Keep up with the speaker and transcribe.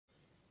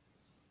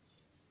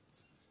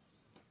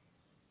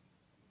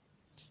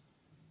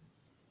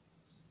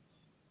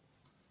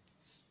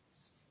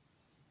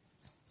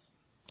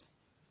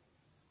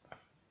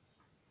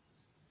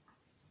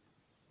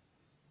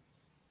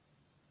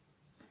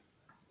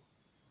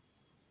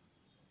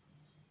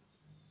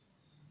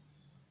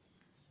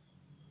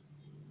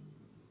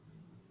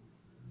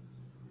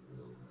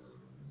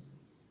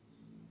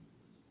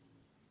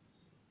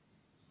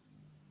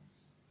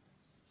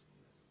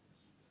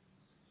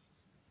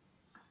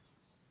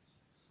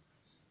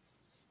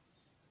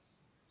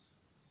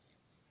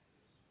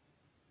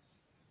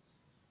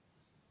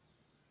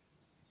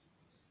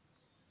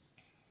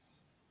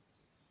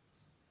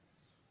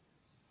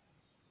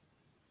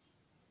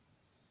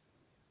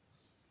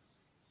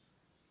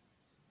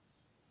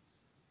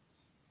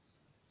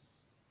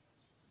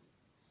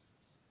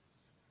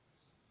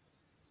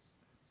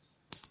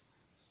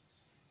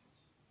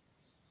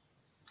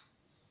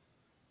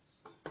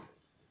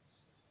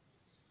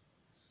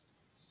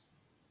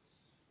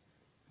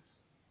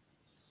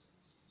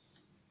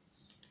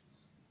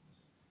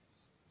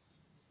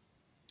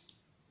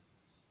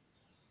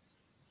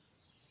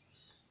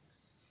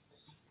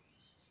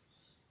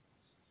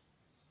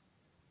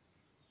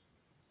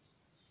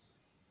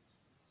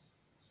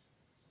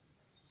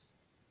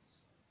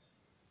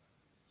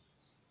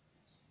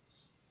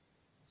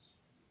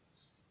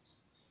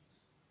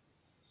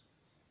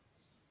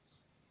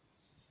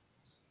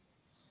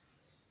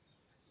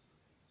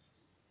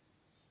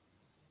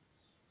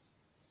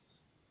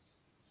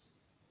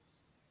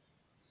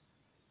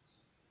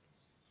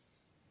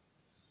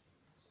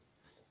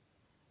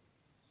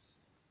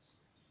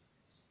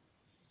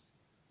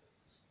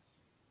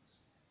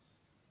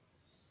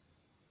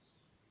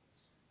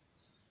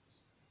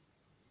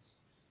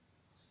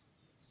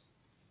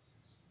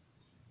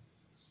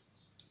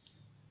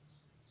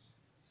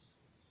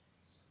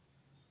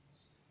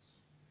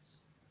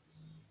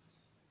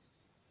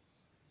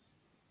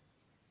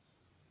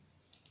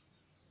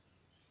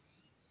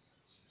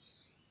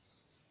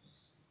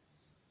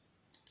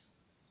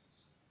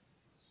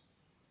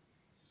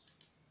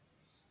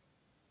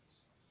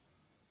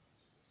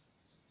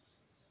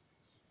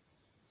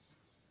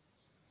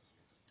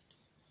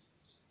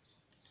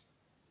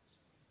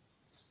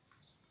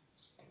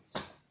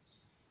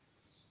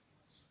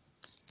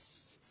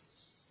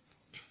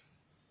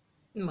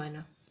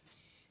Bueno,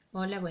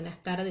 hola,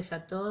 buenas tardes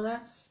a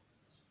todas.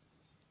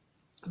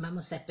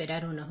 Vamos a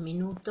esperar unos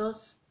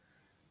minutos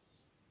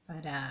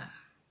para,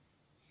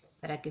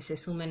 para que se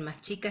sumen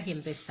más chicas y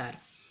empezar.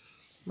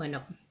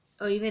 Bueno,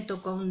 hoy me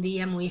tocó un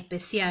día muy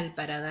especial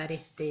para dar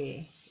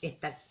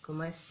esta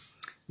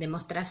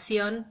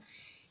demostración.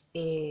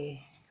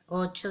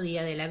 8,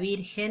 Día de la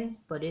Virgen,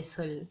 por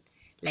eso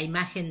la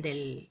imagen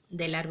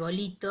del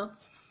arbolito.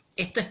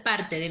 Esto es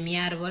parte de mi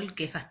árbol,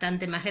 que es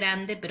bastante más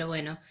grande, pero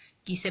bueno,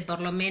 quise por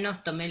lo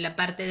menos, tomé la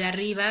parte de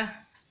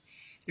arriba,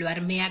 lo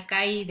armé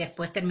acá y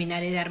después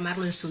terminaré de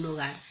armarlo en su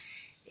lugar.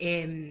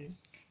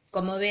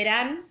 Como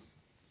verán,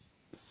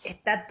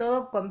 está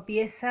todo con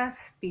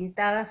piezas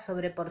pintadas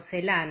sobre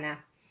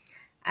porcelana.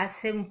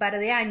 Hace un par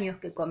de años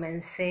que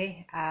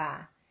comencé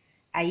a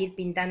ir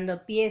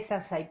pintando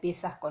piezas, hay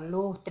piezas con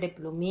lustre,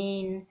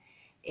 plumín,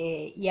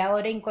 y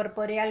ahora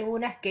incorporé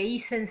algunas que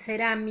hice en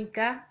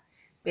cerámica,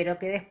 pero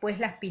que después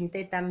las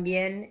pinté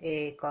también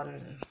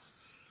con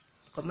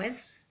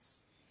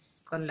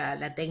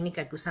la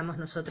técnica que usamos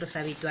nosotros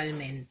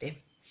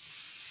habitualmente.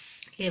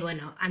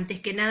 Bueno,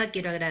 antes que nada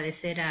quiero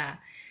agradecer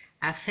a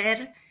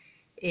Fer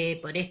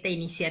por esta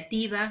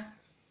iniciativa,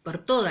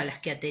 por todas las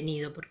que ha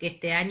tenido, porque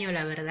este año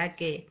la verdad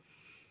que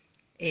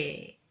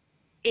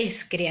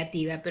es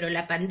creativa, pero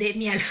la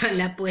pandemia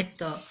la ha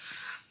puesto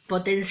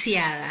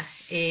potenciada,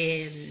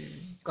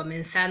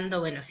 comenzando,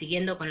 bueno,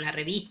 siguiendo con la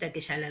revista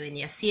que ya la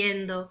venía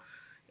haciendo,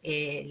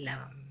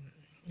 la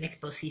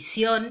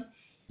exposición,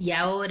 y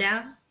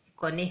ahora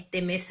con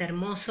este mes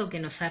hermoso que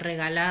nos ha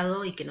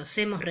regalado y que nos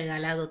hemos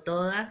regalado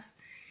todas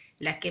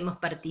las que hemos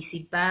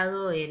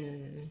participado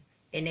en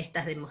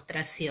estas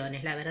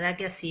demostraciones. La verdad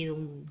que ha sido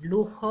un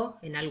lujo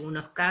en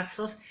algunos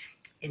casos,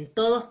 en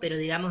todos, pero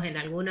digamos en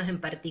algunos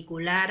en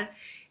particular,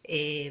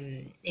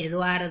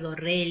 Eduardo,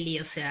 Relly,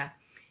 o sea,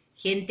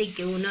 gente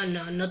que uno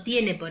no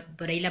tiene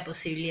por ahí la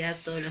posibilidad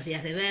todos los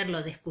días de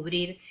verlo,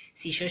 descubrir.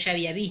 Si yo ya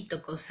había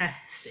visto cosas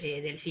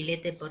del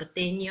filete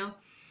porteño,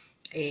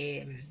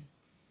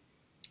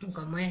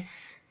 como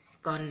es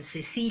con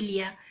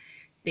Cecilia,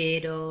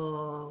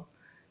 pero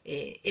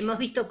hemos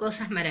visto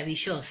cosas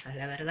maravillosas,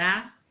 la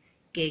verdad,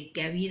 que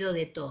ha habido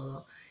de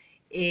todo.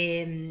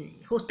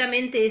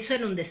 Justamente eso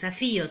era un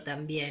desafío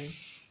también.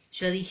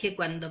 Yo dije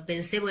cuando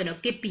pensé, bueno,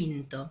 ¿qué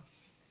pinto?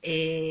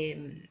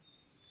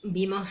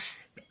 Vimos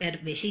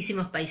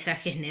bellísimos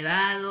paisajes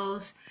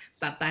nevados,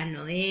 Papá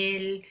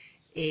Noel,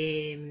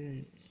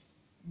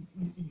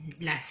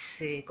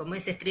 como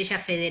es,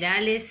 estrellas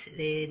federales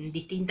en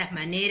distintas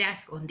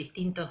maneras, con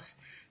distintos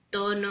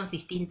tonos,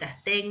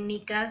 distintas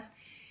técnicas.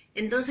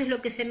 Entonces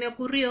lo que se me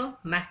ocurrió,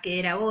 más que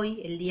era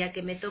hoy, el día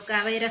que me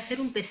tocaba, era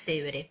hacer un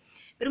pesebre,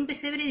 pero un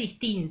pesebre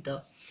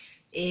distinto.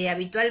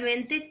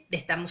 Habitualmente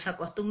estamos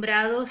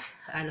acostumbrados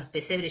a los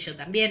pesebres, yo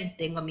también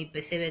tengo mi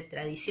pesebre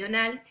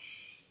tradicional,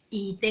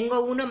 y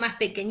tengo uno más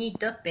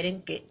pequeñito.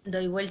 Esperen que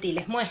doy vuelta y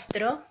les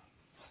muestro,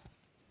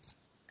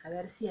 a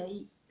ver si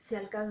ahí se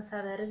alcanza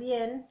a ver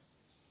bien,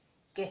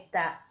 que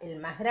está el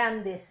más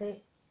grande,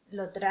 ese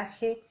lo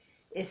traje,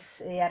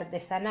 es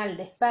artesanal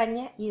de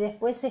España, y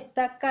después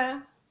está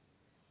acá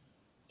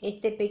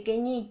este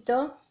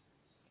pequeñito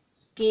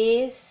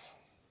que es,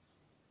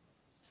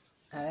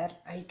 a ver,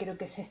 ahí creo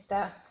que se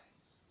está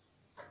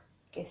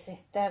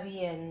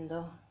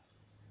viendo,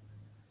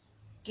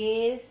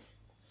 que es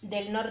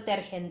del norte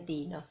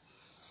argentino.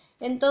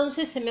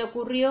 Entonces se me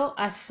ocurrió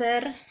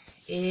hacer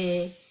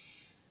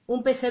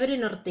un pesebre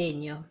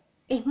norteño.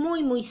 Es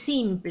muy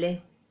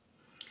simple.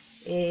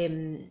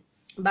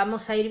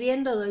 Vamos a ir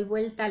viendo, doy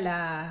vuelta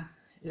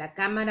la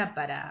cámara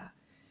para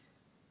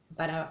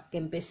que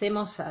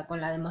empecemos con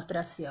la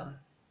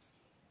demostración.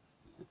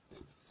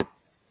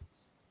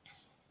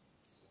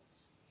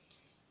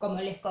 Como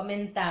les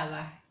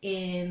comentaba,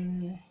 es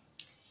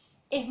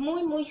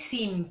muy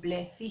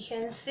simple.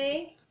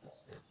 Fíjense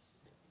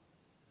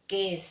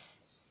que es,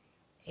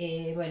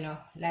 bueno,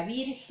 la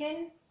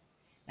Virgen,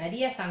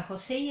 María, San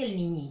José y el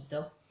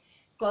niñito,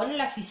 con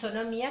la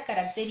fisonomía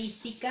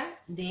característica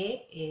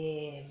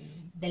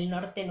del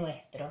norte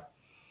nuestro.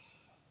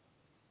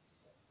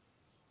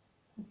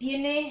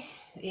 Tiene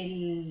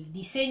el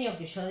diseño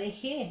que yo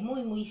dejé, es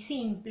muy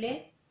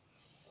simple,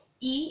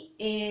 y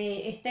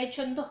está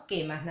hecho en 2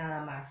 quemas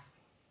nada más.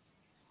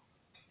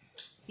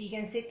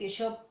 Fíjense que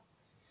yo,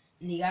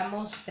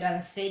 digamos,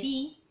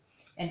 transferí,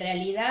 en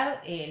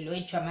realidad lo he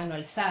hecho a mano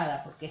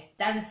alzada, porque es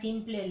tan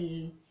simple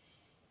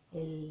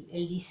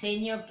el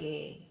diseño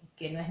que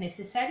no es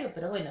necesario,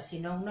 pero bueno, si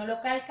no uno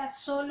lo calca,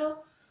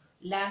 solo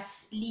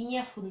las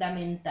líneas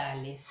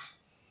fundamentales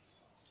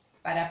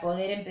para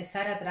poder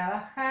empezar a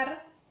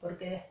trabajar,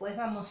 porque después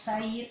vamos a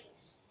ir,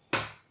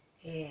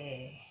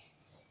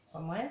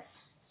 ¿cómo es?,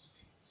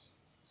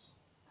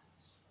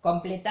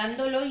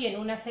 completándolo, y en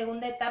una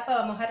segunda etapa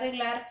vamos a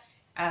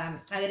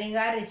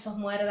agregar esos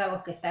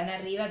muérdagos que están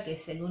arriba, que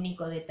es el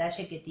único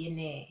detalle que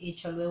tiene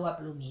hecho luego a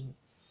plumín.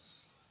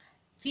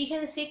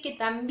 Fíjense que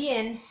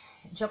también,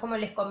 yo como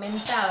les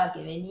comentaba que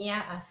venía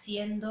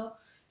haciendo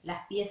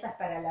las piezas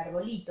para el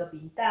arbolito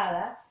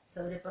pintadas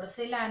sobre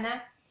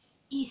porcelana,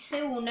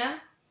 hice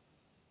una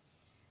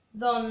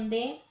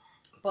donde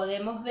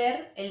podemos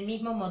ver el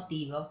mismo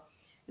motivo.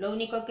 Lo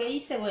único que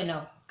hice,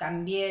 bueno,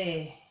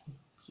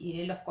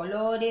 giré los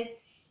colores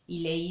y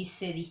le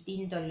hice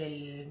distinto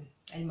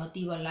el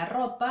motivo en la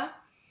ropa,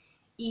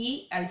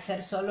 y al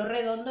ser solo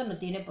redondo no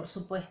tiene, por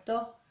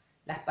supuesto,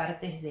 las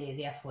partes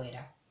de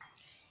afuera.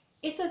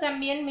 Esto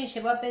también me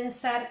llevó a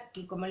pensar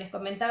que, como les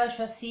comentaba,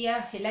 yo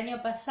el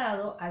año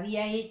pasado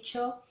había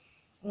hecho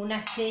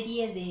una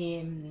serie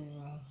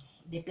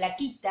de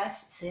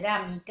plaquitas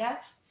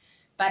cerámicas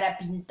para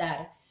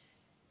pintar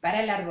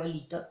para el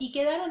arbolito, y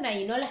quedaron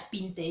ahí, no las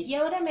pinté, y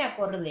ahora me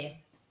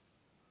acordé.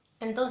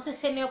 Entonces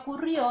se me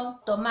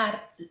ocurrió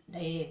tomar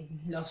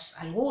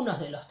algunos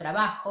de los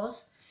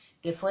trabajos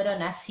que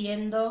fueron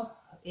haciendo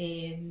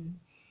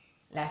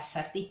las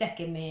artistas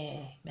que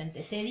me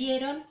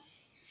antecedieron,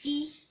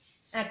 y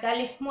acá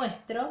les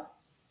muestro.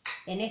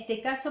 En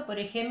este caso, por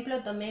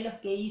ejemplo, tomé los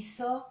que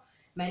hizo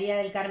María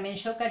del Carmen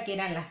Lloca, que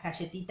eran las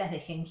galletitas de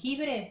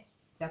jengibre,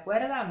 ¿se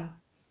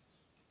acuerdan?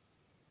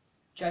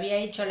 Yo había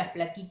hecho las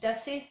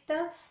plaquitas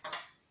estas.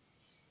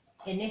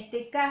 En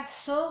este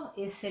caso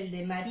es el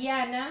de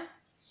Mariana,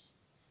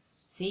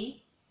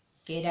 ¿sí?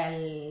 Que era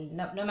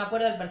no me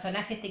acuerdo el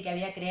personaje este que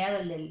había creado,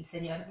 el del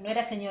señor, no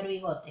era señor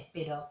Bigotes,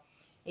 pero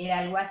era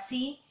algo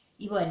así.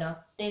 Y bueno,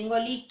 tengo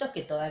listos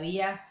que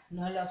todavía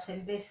no los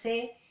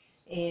empecé,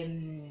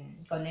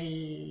 con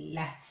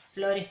las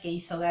flores que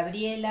hizo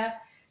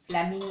Gabriela,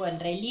 flamingo en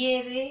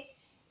relieve,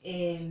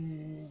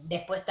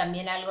 después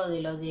también algo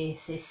de lo de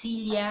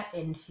Cecilia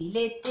en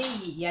filete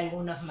y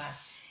algunos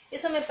más.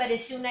 Eso me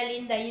pareció una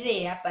linda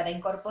idea para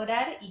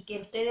incorporar y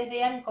que ustedes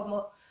vean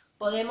cómo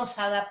podemos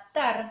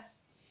adaptar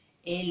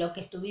lo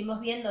que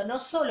estuvimos viendo, no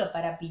solo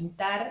para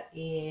pintar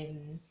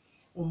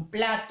un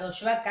plato.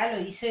 Yo acá lo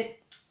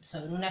hice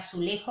sobre un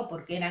azulejo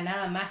porque era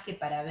nada más que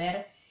para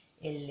ver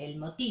el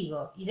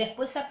motivo, y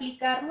después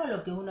aplicarlo a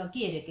lo que uno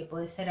quiere, que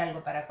puede ser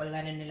algo para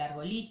colgar en el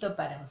arbolito,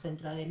 para un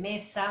centro de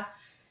mesa,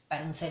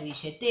 para un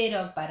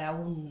servilletero, para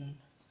un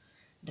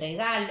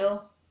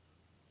regalo.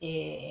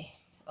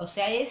 O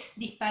sea, es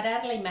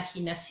disparar la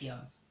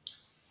imaginación.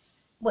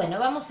 Bueno,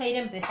 vamos a ir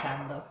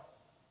empezando.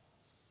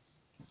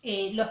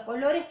 Los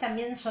colores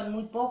también son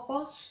muy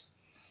pocos,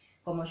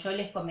 como yo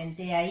les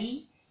comenté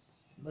ahí.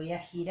 Voy a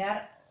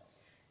girar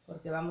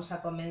porque vamos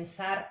a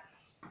comenzar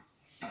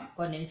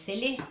con el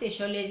celeste.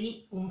 Yo le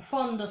di un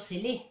fondo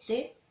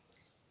celeste.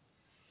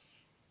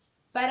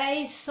 Para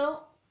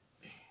eso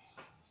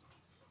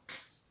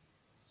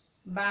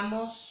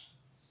vamos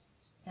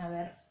a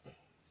ver,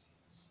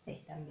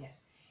 sí, también,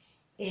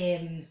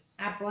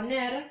 a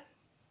poner,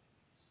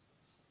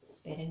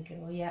 esperen que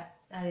voy a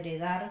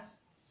agregar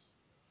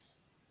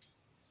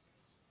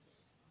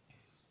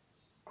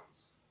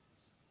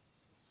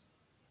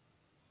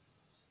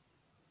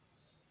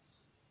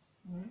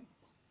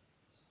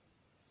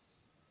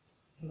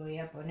voy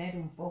a poner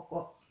un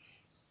poco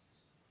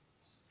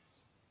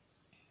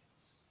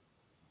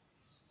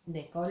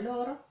de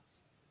color,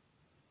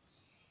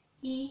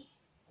 y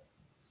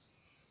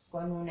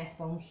con una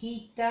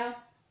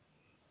esponjita,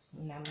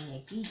 una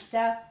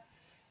muñequita,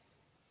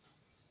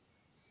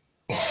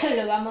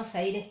 lo vamos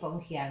a ir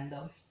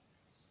esponjeando.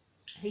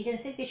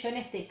 Fíjense que yo en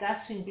este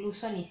caso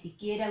incluso ni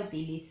siquiera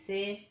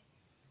utilicé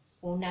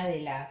una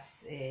de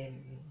las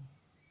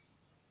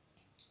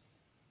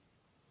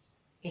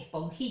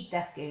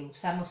esponjitas que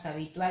usamos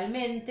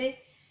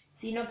habitualmente,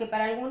 sino que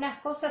para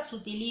algunas cosas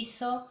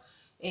utilizo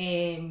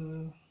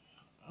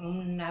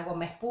una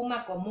goma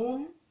espuma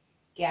común,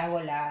 que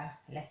hago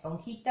la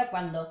esponjita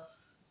cuando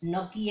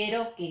no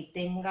quiero que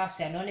tenga, o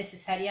sea, no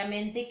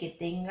necesariamente que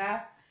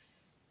tenga,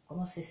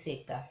 ¿cómo se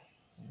seca?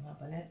 Voy a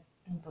poner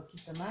un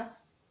poquito más.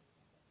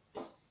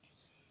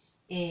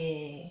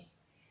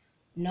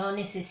 No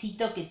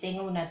necesito que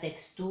tenga una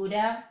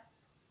textura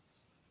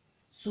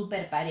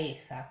súper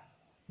pareja.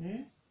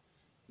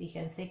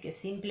 Fíjense que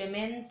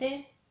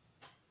simplemente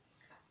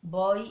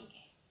voy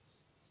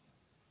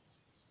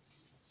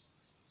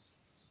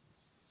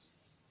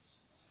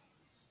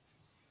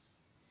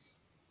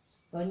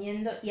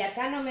poniendo, y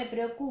acá no me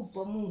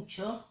preocupo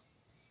mucho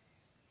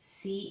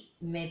si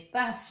me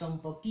paso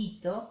un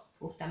poquito,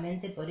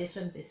 justamente por eso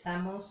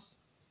empezamos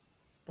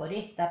por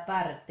esta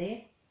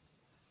parte.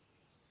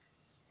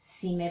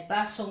 Si me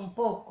paso un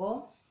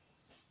poco,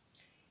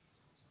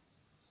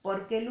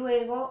 porque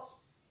luego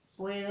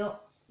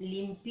puedo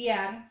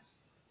limpiar.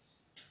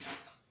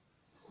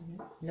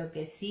 Lo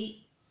que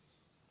sí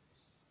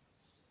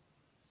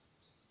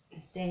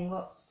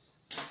tengo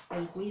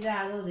el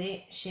cuidado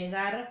de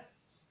llegar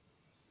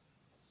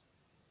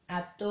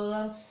a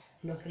todos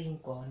los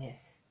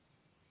rincones.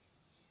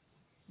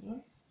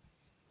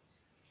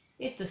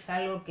 Esto es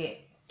algo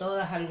que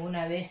todas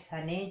alguna vez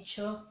han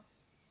hecho.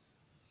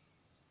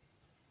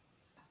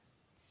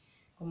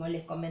 Como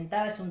les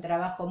comentaba, es un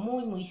trabajo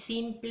muy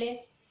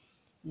simple.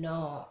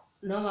 No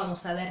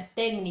vamos a ver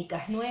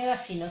técnicas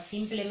nuevas, sino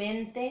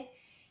simplemente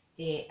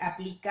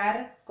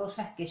aplicar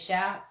cosas que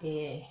ya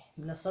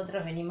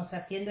nosotros venimos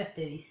haciendo a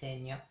este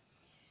diseño.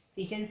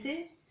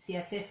 Fíjense, si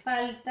hace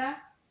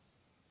falta,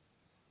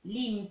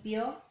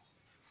 limpio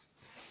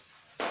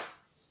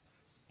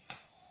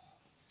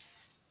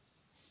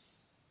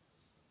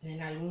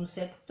en algún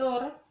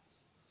sector.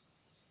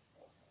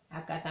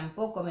 Acá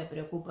tampoco me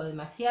preocupo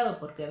demasiado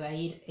porque va a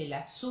ir el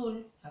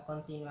azul a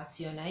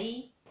continuación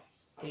ahí,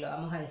 que lo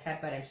vamos a dejar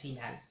para el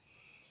final.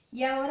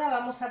 Y ahora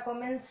vamos a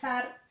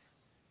comenzar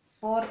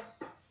por, a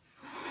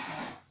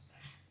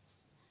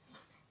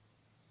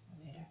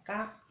ver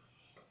acá,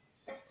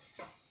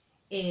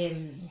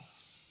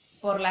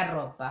 por la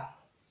ropa.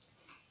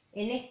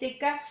 En este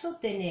caso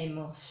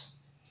tenemos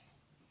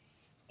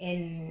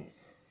el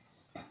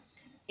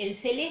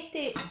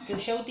celeste que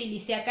yo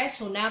utilicé acá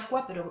es un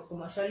aqua, pero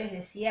como yo les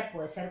decía,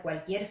 puede ser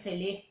cualquier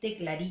celeste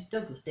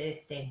clarito que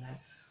ustedes tengan.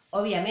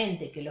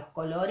 Obviamente que los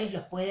colores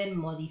los pueden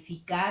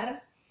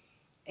modificar,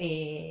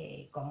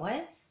 ¿cómo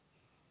es?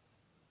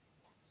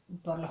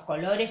 Por los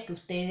colores que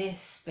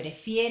ustedes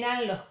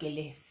prefieran, los que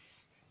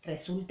les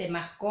resulte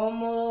más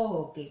cómodo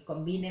o que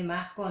combine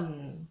más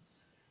con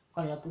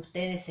lo que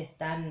ustedes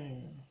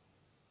están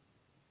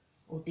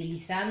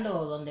utilizando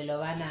o donde lo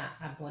van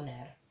a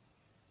poner.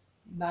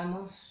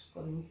 Vamos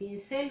con un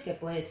pincel, que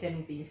puede ser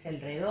un pincel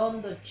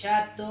redondo,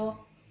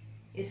 chato,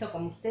 eso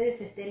como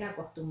ustedes estén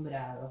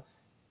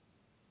acostumbrados.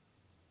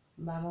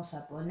 Vamos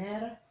a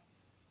poner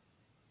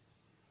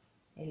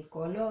el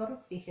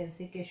color.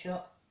 Fíjense que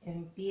yo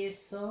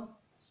empiezo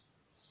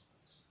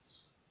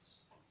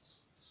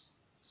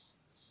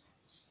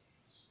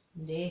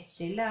de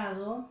este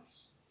lado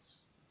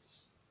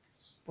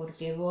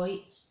porque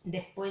voy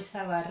después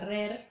a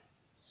barrer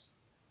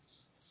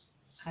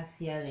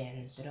hacia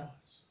adentro.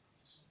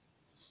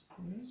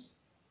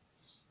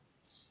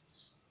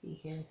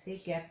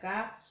 Fíjense que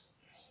acá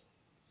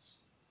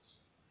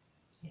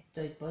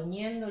estoy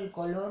poniendo el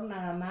color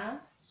nada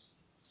más.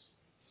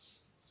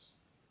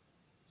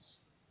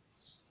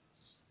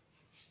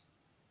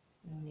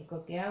 Lo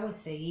único que hago es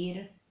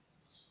seguir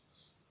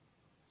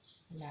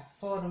la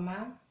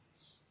forma.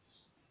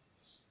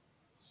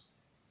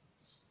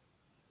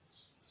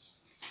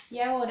 Y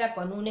ahora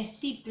con un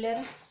stipler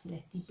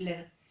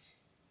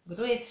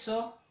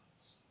grueso,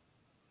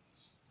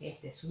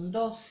 este es un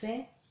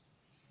 12,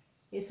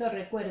 eso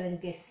recuerden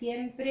que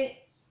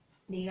siempre,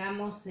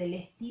 digamos,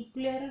 el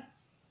stipler,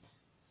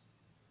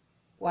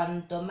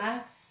 cuanto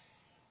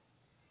más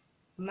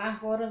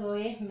gordo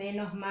es,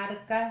 menos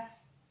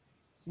marcas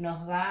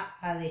nos va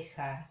a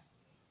dejar.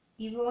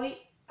 Y voy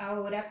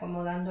ahora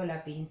acomodando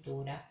la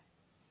pintura,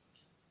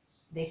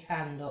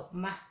 dejando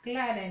más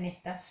clara en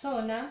esta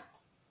zona.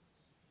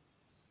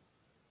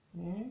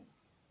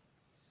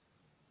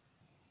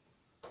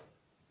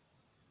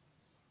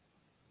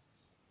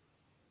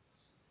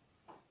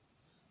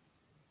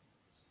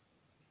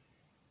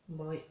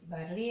 Voy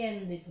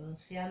barriendo y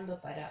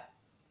punceando para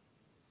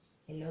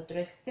el otro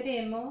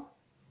extremo.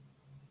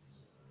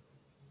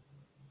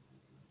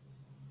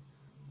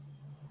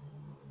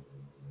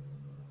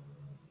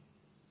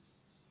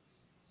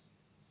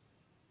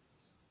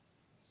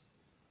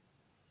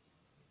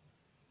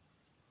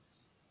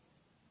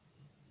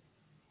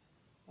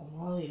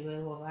 Acomodo y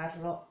luego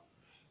barro .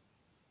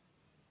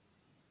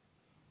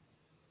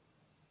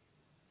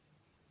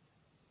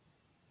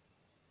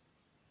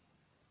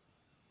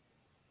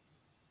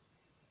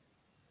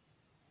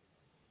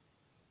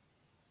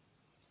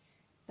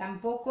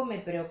 Tampoco me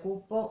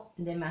preocupo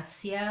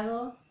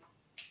demasiado,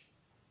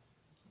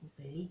 un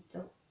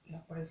pelito,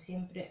 lo cual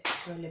siempre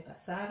suele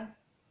pasar,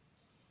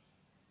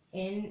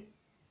 en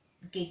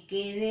que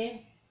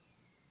quede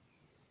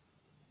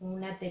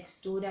una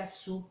textura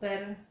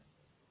súper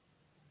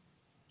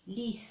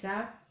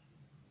lisa,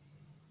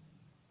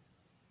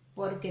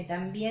 porque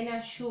también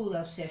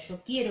ayuda, o sea,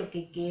 yo quiero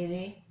que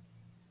quede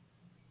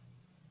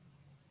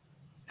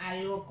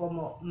algo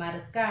como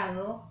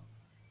marcado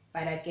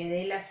para que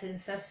dé la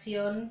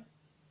sensación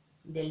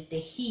del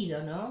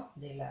tejido, ¿no?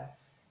 De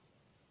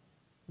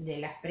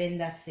las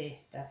prendas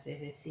estas,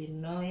 es decir,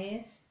 no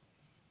es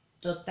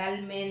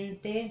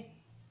totalmente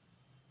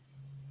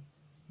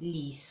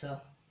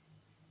liso.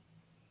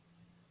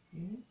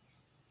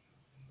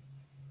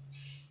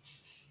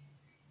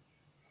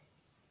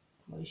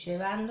 Voy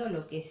llevando,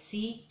 lo que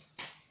sí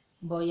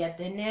voy a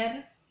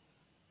tener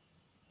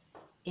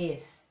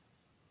es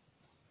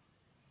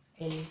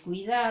el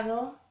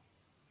cuidado,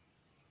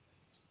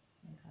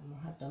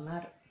 vamos a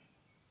tomar,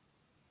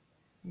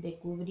 de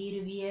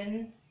cubrir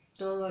bien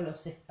todos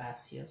los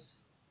espacios.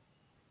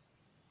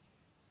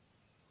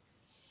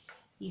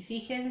 Y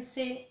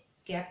fíjense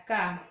que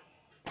acá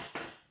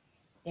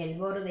el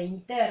borde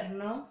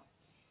interno,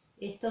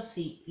 esto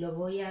sí, lo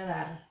voy a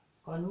dar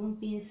con un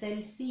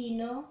pincel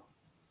fino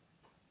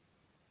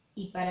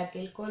y para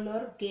que el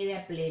color quede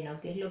a pleno,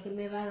 que es lo que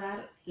me va a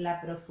dar la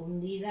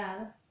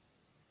profundidad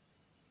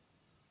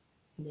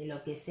de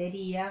lo que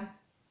sería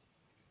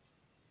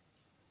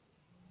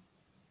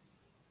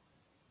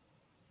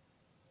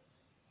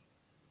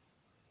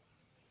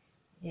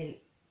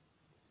el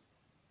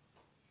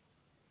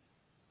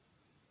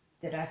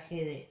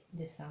traje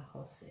de San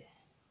José.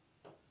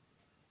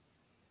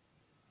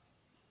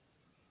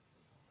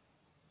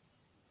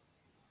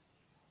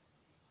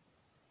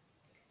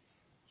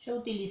 Yo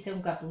utilicé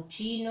un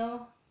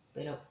capuchino,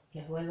 pero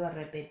les vuelvo a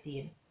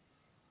repetir,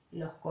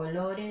 los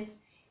colores.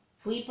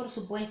 Fui, por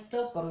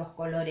supuesto, por los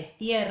colores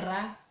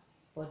tierra,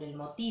 por el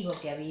motivo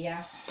que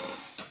había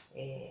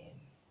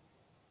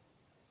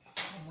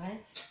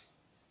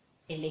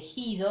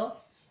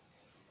elegido.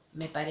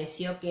 Me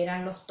pareció que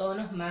eran los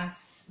tonos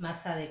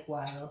más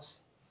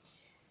adecuados.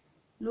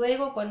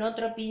 Luego, con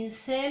otro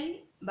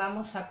pincel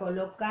vamos a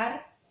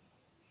colocar,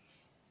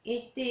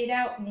 este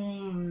era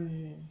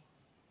un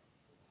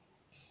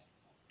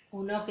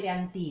ocre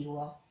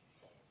antiguo.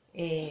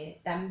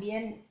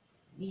 También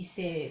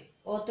hice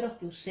otros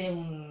que usé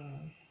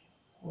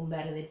un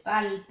verde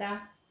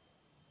palta.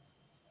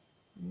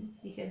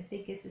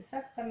 Fíjense que es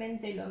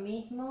exactamente lo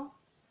mismo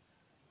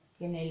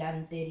que en el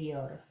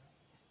anterior.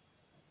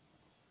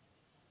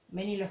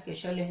 Ven, y los que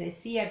yo les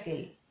decía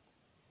que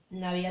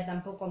no había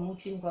tampoco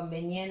mucho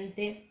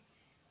inconveniente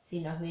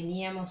si nos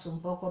veníamos un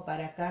poco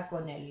para acá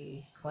con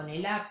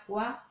el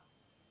agua,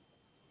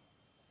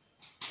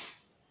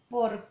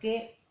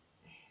 porque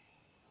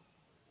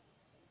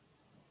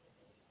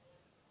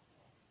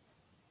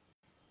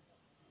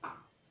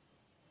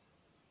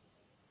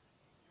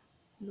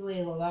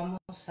luego vamos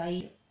a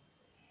ir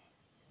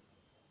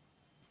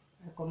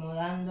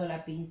acomodando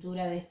la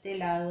pintura de este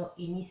lado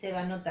y ni se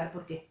va a notar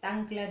porque es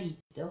tan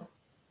clarito.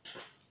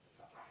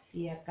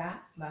 Si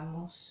acá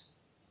vamos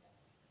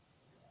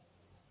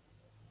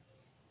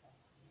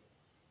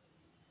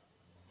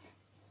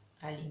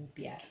a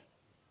limpiar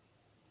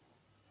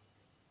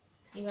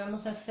y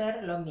vamos a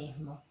hacer lo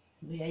mismo.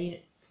 Voy a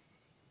ir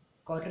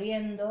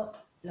corriendo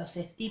los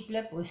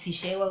stippler, pues si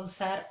llego a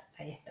usar,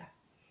 ahí está,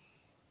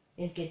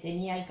 el que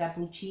tenía el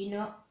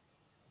capuchino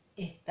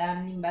es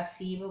tan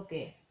invasivo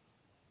que...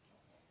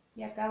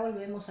 Y acá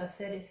volvemos a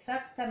hacer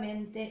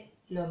exactamente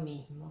lo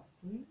mismo.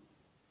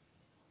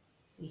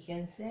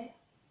 Fíjense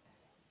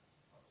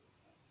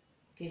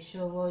que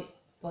yo voy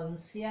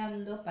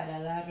ponceando para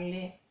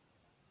darle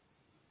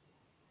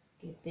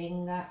que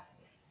tenga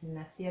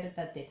una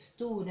cierta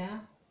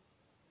textura.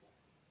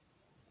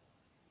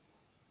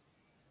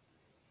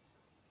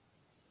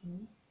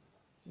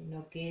 Que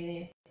no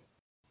quede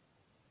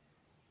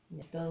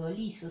de todo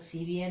liso,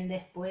 si bien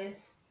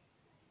después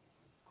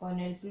con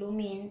el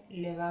plumín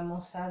le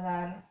vamos a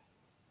dar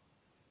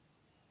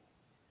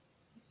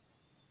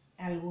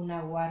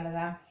alguna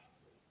guarda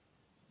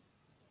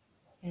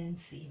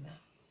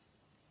encima.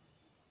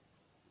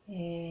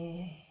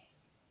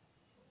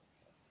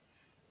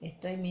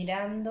 Estoy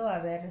mirando a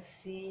ver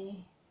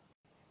si...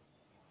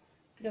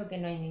 Creo que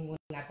no hay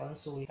ninguna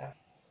consulta.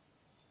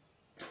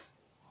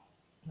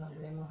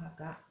 Volvemos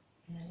acá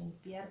a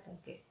limpiar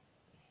porque...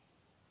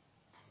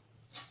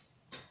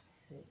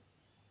 Sí.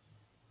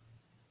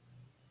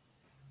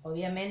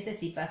 Obviamente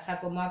si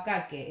pasa como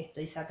acá, que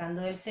estoy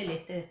sacando del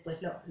celeste, después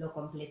lo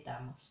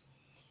completamos.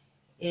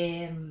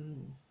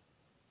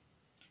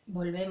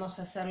 Volvemos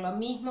a hacer lo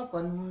mismo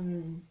con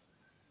un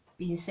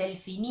pincel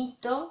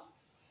finito.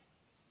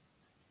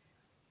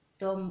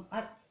 Bueno,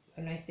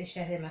 este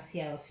ya es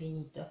demasiado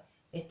finito.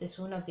 Este es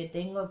uno que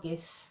tengo que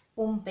es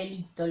un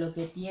pelito lo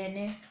que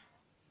tiene,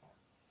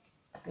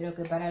 pero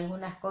que para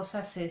algunas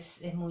cosas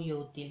es muy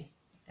útil.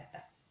 Acá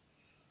está.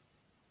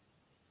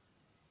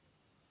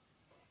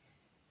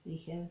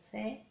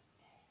 Fíjense.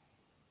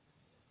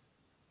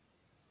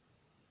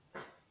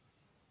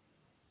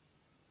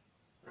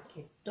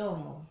 Que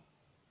tomo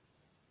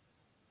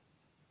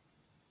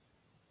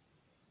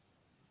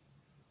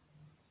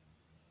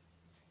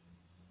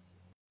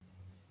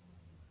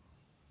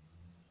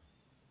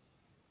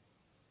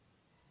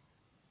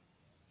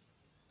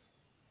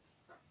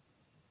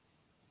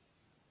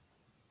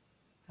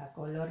a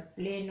color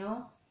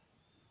pleno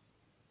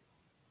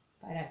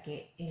para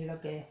que es lo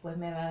que después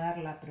me va a dar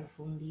la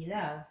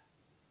profundidad.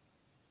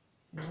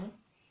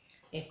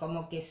 Es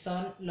como que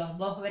son los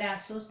dos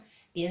brazos.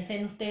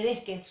 Piensen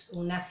ustedes que es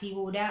una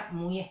figura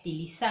muy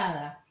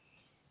estilizada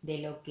de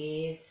lo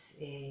que es,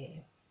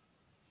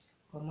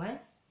 ¿cómo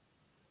es?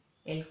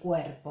 El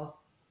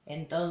cuerpo.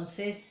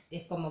 Entonces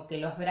es como que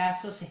los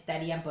brazos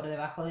estarían por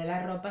debajo de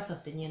la ropa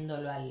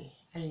sosteniéndolo al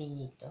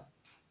niñito.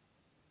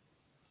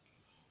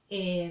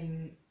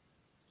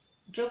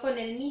 Yo con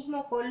el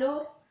mismo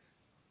color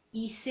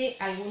hice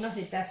algunos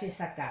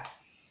detalles acá,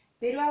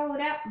 pero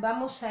ahora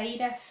vamos a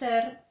ir a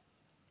hacer,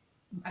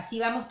 así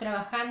vamos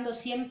trabajando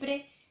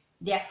siempre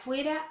de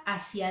afuera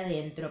hacia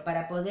adentro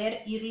para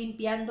poder ir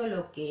limpiando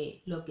lo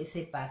que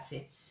se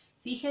pase.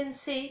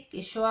 Fíjense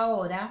que yo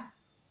ahora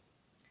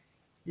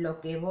lo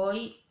que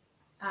voy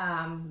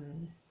a...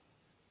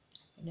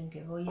 Miren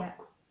que voy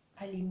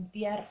a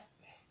limpiar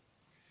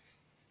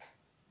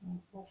un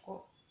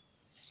poco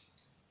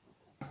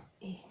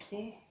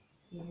este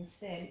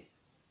pincel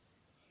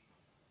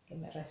que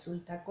me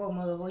resulta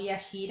cómodo. Voy a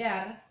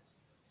girar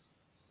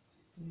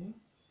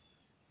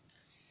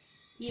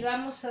y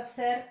vamos a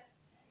hacer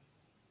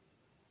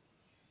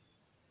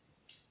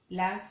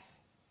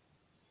las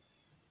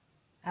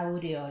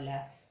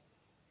aureolas.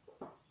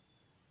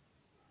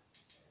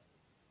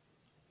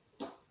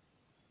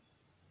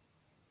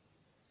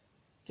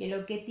 Que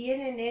lo que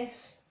tienen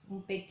es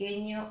un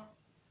pequeño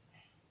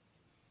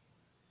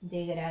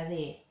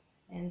degradé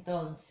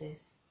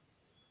Entonces,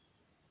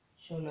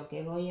 yo lo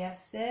que voy a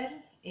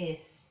hacer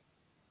es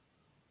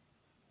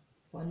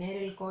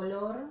poner el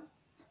color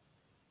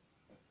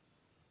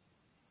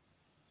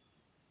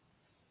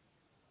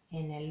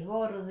en el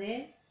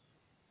borde.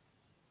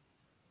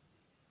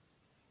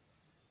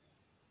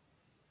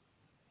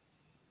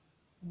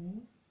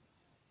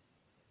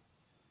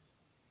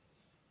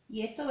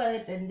 Y esto va a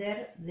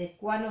depender de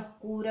cuán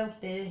oscura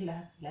ustedes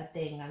la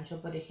tengan.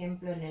 Yo, por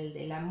ejemplo, en el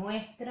de la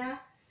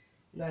muestra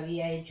lo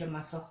había hecho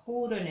más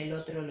oscuro, en el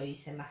otro lo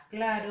hice más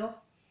claro.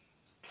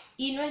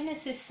 Y no es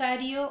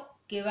necesario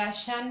que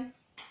vayan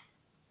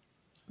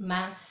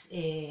más,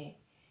 que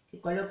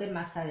coloquen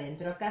más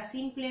adentro. Acá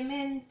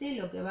simplemente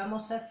lo que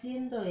vamos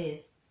haciendo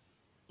es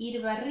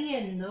ir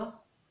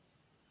barriendo,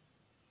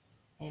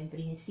 en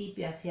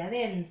principio hacia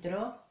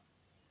adentro.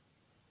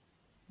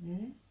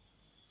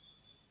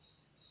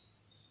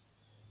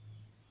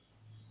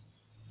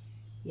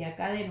 Y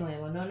acá de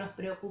nuevo, no nos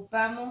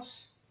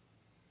preocupamos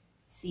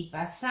si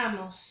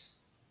pasamos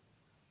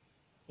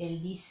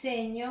el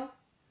diseño,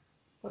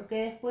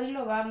 porque después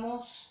lo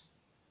vamos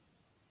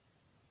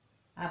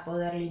a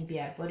poder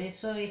limpiar. Por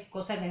eso es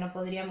cosa que no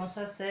podríamos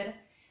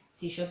hacer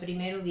si yo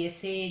primero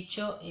hubiese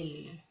hecho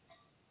el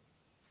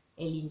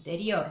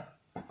interior.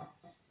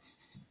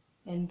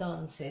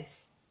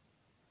 Entonces,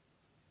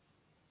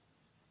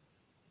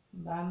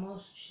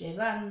 vamos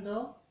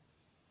llevando.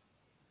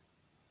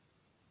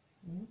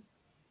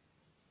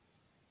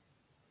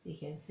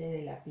 Fíjense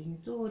de la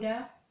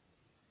pintura,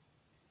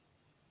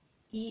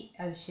 y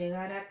al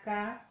llegar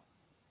acá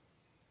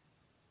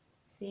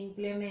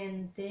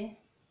simplemente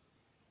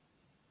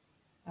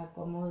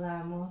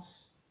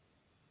acomodamos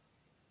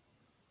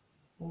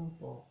un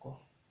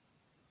poco.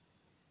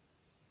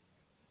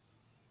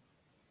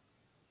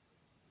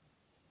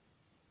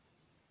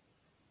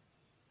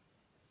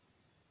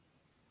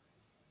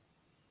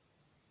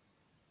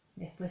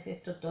 Después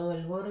esto, todo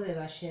el borde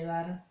va a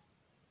llevar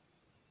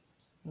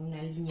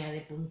una línea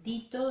de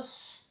puntitos.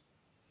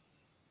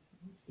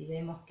 Si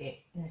vemos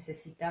que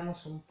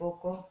necesitamos un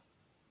poco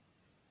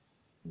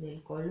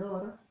del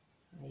color,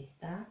 ahí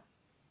está,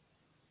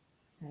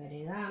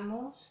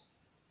 agregamos.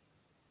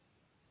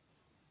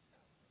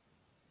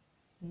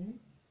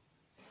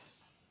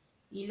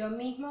 Y lo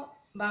mismo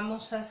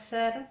vamos a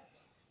hacer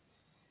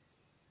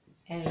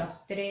en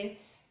las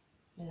tres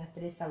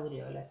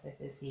aureolas, es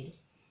decir,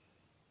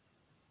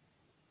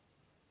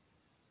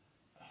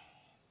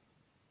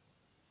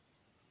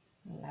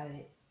 en la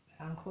de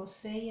San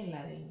José y en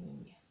la del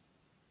niño.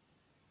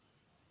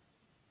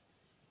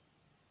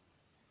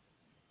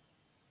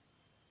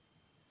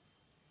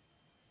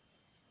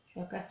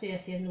 Yo acá estoy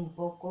haciendo un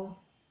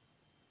poco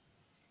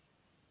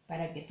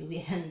para que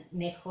tuvieran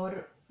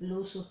mejor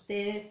luz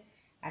ustedes.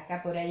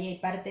 Acá por ahí hay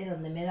partes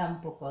donde me da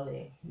un poco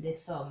de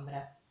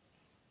sombra.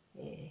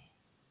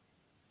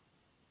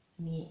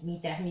 Mi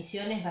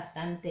transmisión es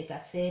bastante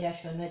casera,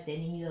 yo no he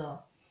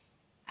tenido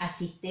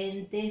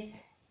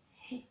asistentes,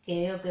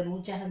 creo que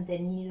muchas han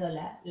tenido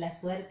la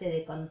suerte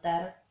de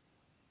contar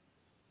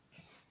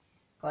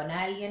con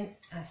alguien,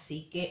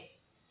 así que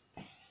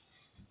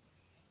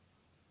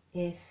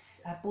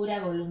es a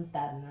pura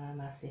voluntad nada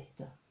más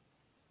esto.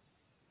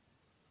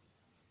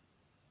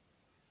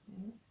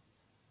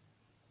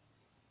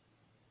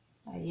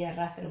 Ahí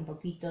arrastra un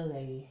poquito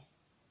del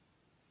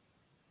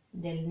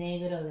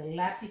negro del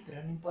lápiz,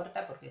 pero no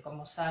importa porque,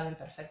 como saben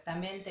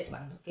perfectamente,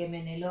 cuando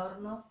quemen el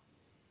horno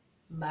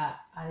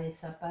va a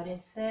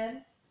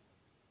desaparecer.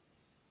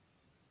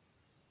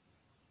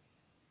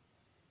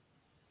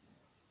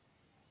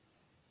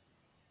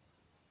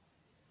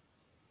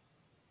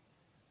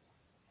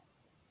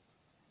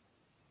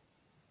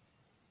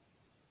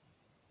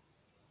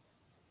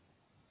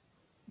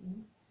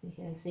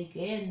 Fíjense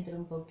que entra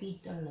un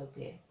poquito en lo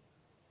que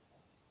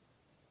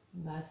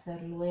va a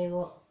ser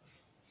luego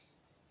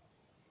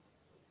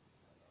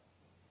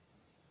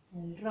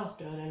el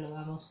rostro. Ahora lo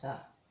vamos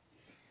a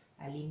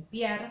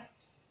limpiar.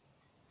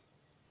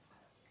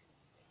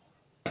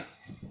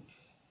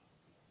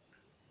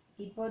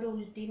 Y por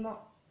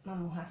último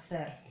vamos a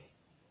hacer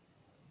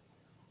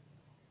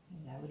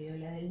la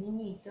aureola del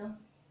niñito.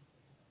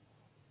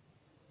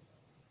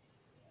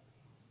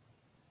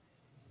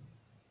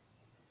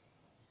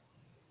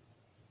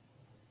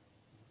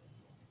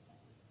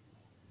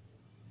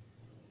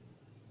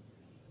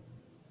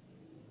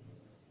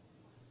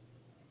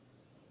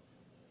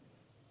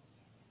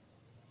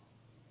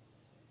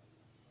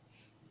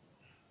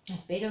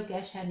 Espero que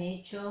hayan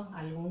hecho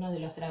alguno de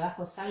los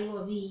trabajos.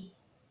 Algo vi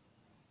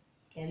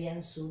que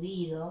habían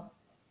subido,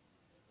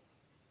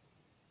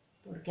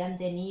 porque han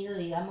tenido,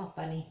 digamos,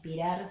 para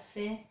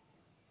inspirarse,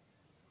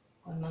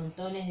 con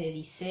montones de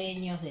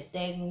diseños, de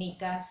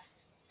técnicas.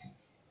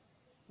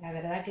 La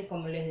verdad que,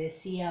 como les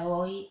decía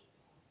hoy,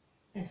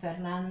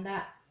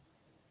 Fernanda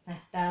ha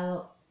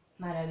estado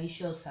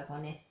maravillosa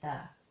con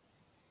esta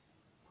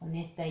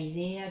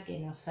idea que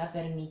nos ha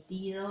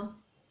permitido,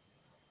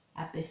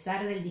 a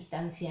pesar del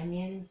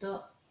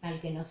distanciamiento al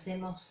que nos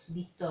hemos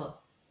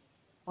visto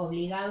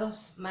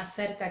obligados más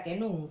cerca que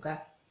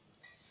nunca,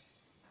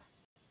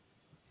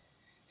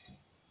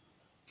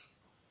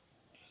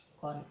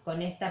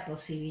 con esta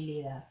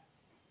posibilidad.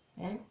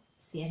 ¿Ven?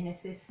 Si es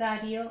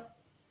necesario,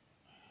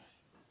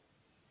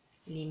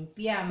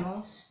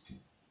 limpiamos.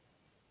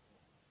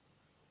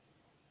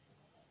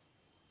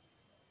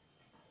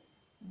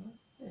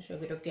 Yo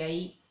creo que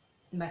ahí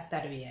va a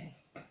estar bien.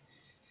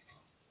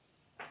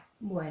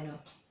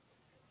 Bueno,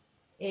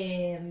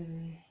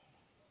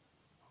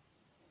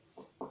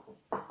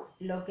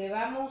 lo que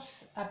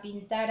vamos a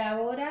pintar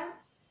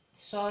ahora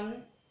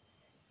son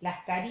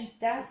las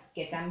caritas,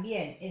 que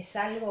también es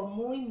algo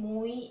muy,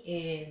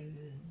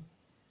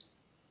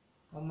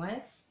 ¿cómo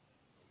es?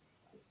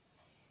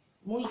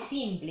 Muy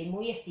simple y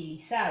muy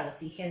estilizado.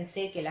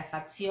 Fíjense que las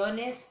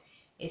facciones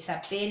es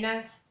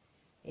apenas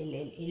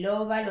el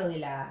óvalo de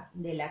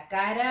la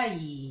cara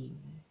y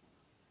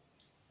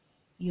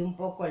un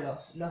poco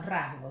los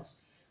rasgos.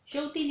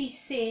 Yo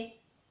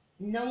utilicé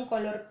no un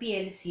color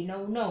piel, sino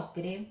un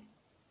ocre.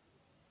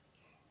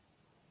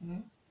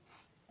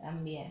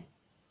 También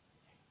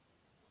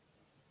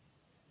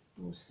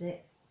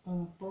puse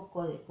un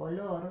poco de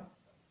color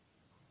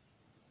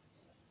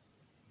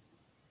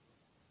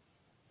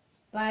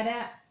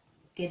para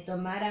que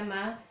tomara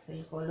más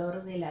el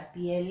color de la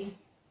piel.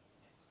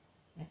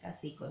 Acá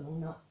sí, con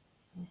un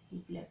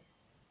stipler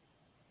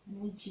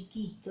muy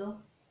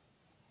chiquito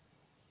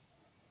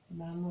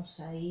vamos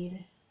a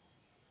ir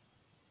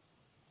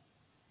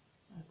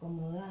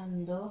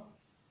acomodando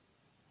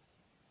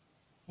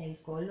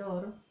el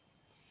color,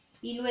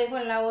 y luego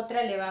en la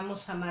otra le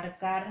vamos a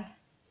marcar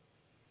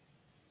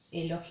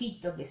el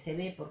ojito que se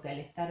ve, porque al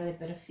estar de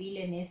perfil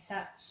en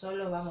esa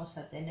solo vamos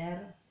a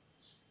tener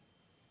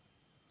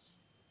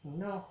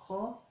un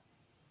ojo.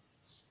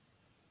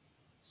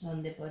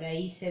 Donde por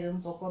ahí se ve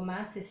un poco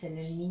más es en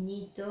el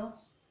niñito,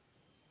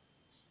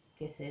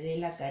 que se ve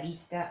la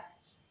carita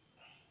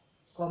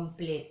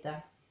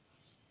completa,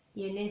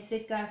 y en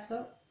ese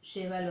caso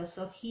lleva los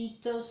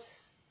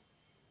ojitos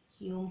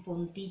y un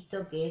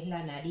puntito que es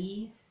la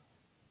nariz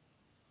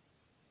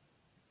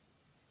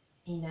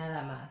y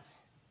nada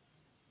más.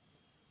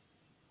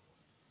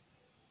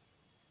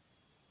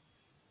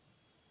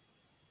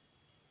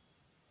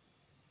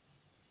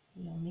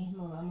 Lo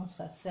mismo vamos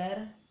a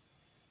hacer.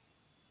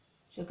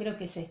 Yo creo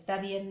que se está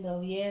viendo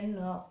bien,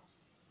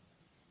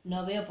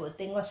 no veo, porque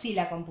tengo así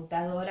la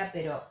computadora,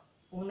 pero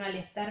uno al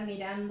estar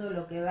mirando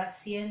lo que va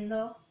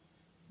haciendo,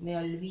 me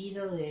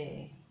olvido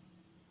de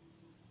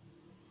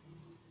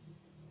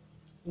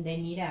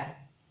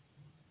mirar.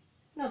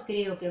 No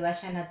creo que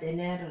vayan a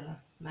tener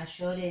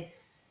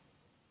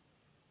mayores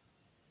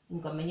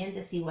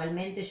inconvenientes.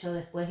 Igualmente yo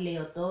después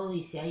leo todo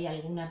y si hay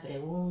alguna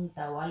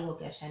pregunta o algo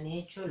que hayan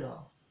hecho,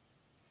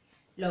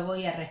 lo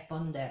voy a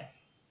responder.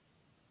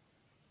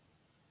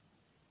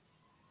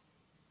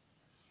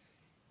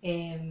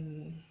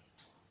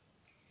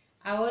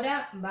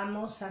 Ahora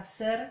vamos a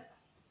hacer,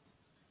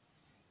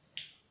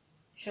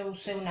 yo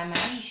usé un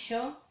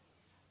amarillo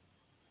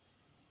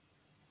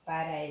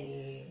para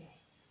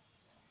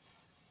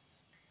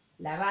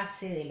la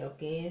base de lo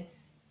que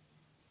es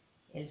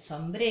el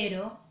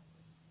sombrero.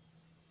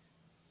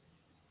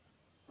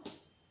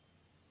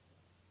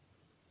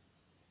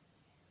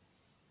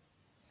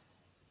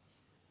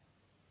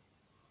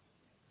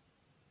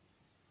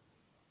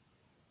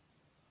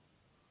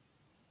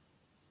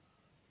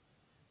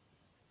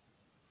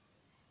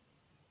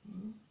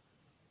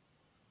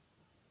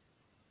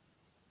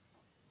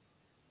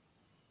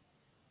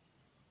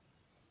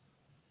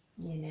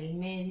 Y en el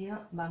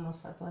medio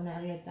vamos a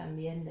ponerle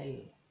también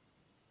del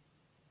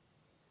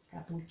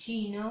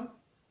capuchino.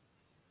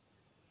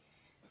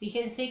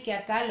 Fíjense que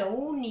acá lo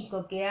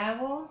único que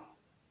hago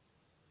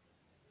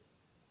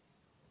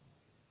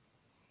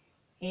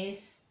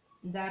es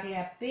darle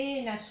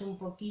apenas un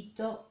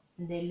poquito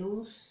de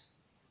luz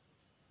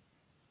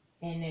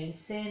en el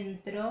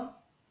centro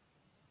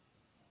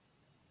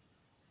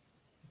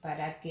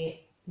para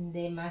que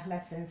dé más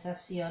la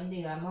sensación,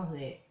 digamos,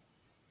 de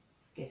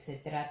que se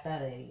trata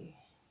del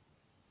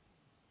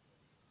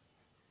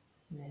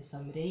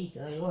sombrerito,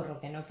 del gorro,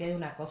 que no quede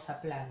una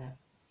cosa plana.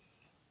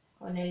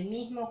 Con el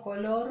mismo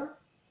color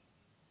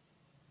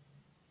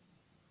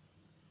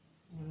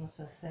vamos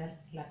a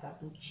hacer la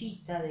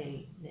capuchita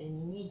del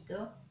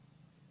niñito.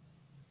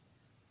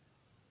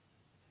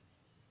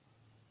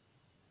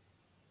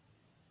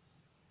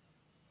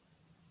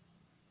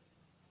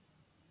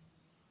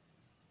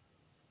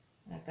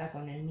 Acá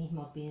con el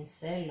mismo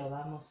pincel lo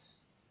vamos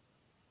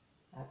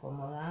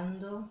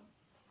acomodando.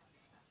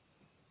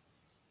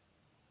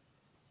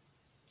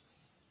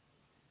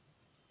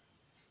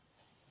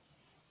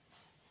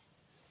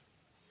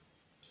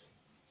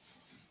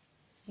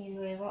 Y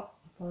luego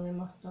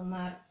podemos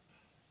tomar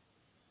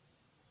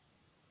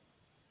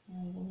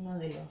alguno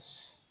de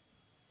los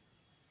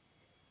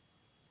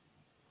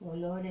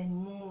colores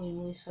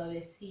muy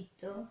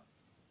suavecito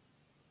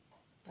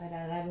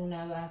para dar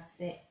una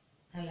base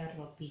a la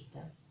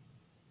ropita.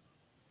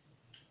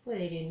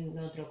 Puede ir en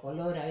otro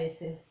color, a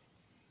veces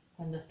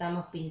cuando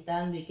estamos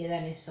pintando y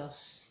quedan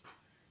esos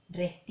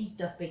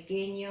restitos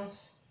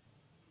pequeños,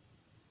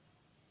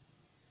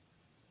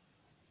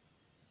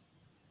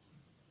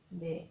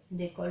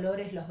 de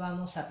colores los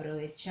vamos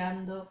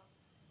aprovechando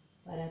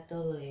para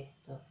todo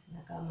esto.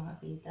 Acá vamos a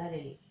pintar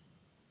el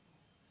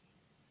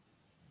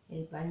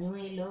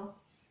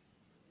pañuelo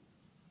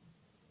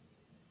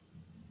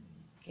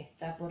que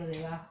está por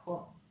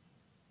debajo .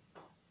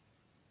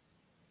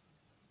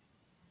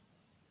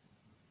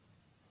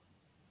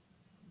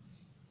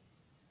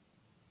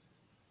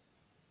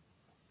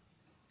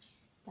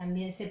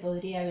 También se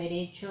podría haber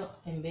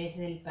hecho, en vez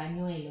del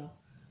pañuelo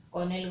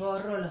con el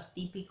gorro, los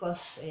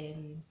típicos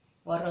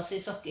gorros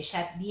esos que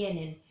ya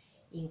vienen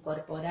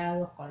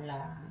incorporados con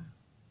la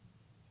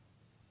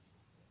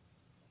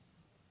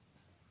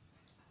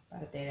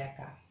parte de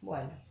acá.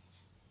 Bueno,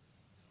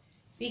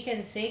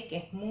 fíjense que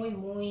es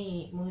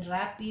muy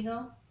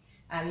rápido.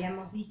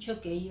 Habíamos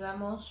dicho que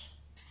íbamos,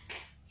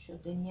 yo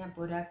tenía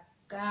por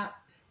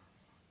acá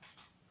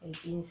el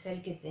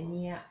pincel que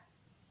tenía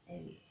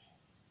el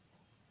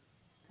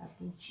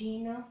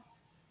capuchino.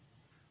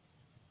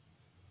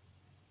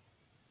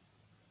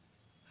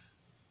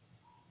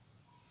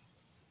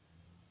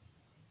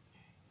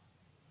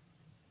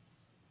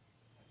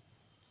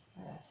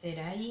 Para hacer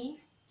ahí.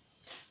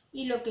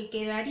 Y lo que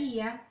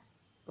quedaría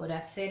por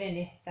hacer en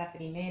esta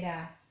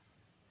primera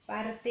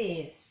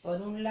parte es,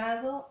 por un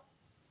lado,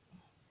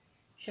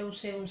 yo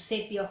usé un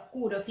sepia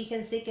oscuro.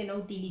 Fíjense que no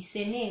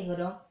utilicé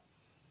negro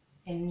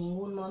en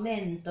ningún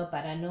momento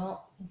para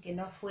que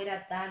no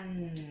fuera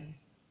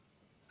tan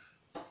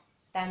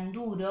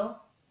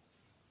duro.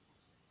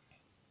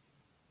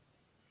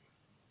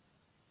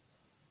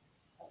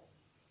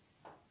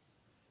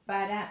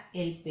 Para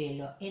el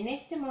pelo. En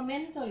este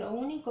momento lo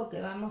único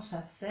que vamos a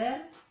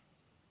hacer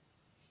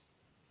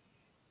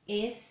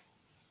es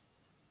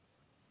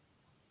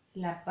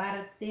la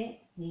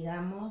parte,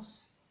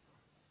 digamos,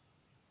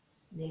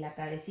 de la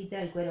cabecita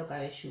del cuero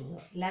cabelludo.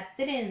 La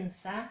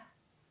trenza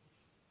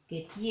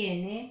que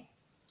tiene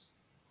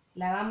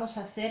la vamos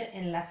a hacer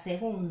en la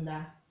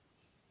segunda.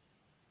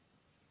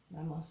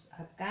 Vamos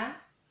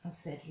acá a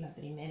hacer la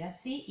primera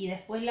así y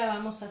después la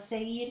vamos a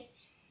seguir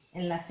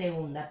en la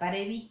segunda para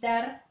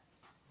evitar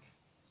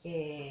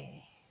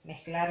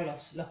mezclar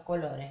los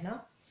colores,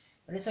 ¿no?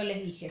 Por eso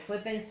les dije, fue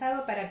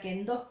pensado para que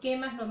en 2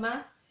 quemas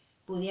nomás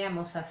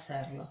pudiéramos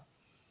hacerlo.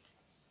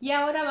 Y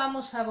ahora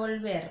vamos a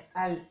volver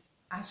al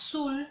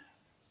azul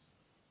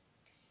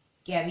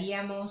que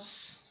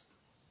habíamos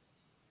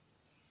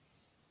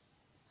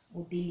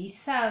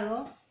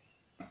utilizado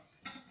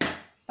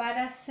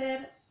para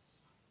hacer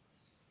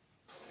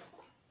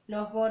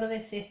los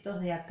bordes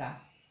estos de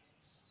acá.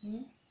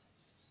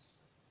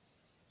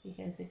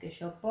 Fíjense que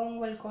yo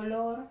pongo el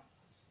color,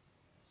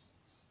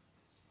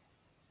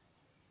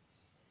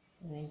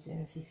 voy a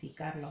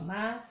intensificarlo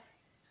más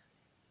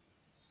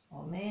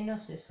o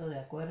menos, eso de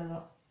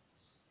acuerdo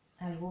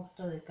al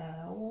gusto de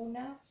cada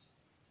una.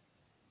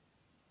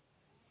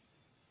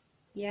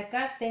 Y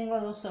acá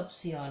tengo 2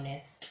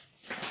 opciones.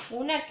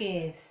 Una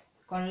que es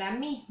con la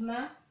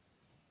misma,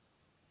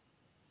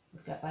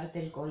 porque aparte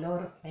el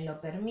color me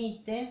lo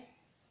permite,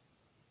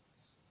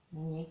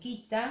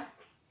 muñequita,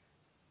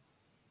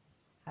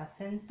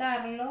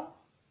 asentarlo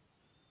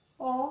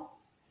o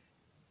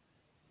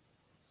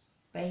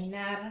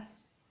peinar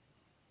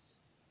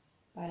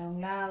para un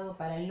lado,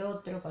 para el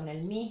otro con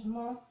el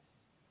mismo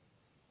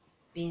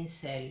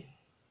pincel.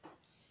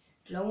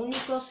 Lo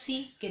único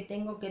sí que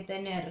tengo que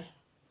tener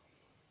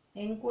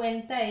en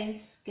cuenta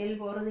es que el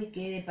borde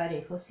quede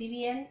parejo, si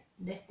bien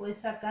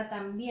después acá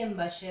también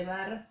va a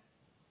llevar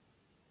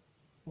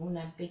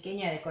una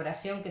pequeña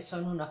decoración que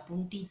son unos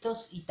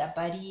puntitos y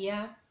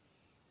taparía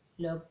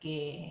lo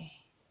que...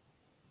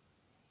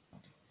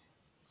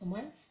 ¿Cómo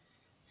es?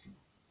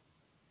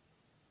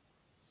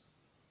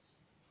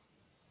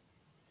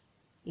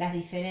 Las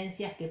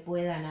diferencias que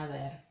puedan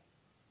haber.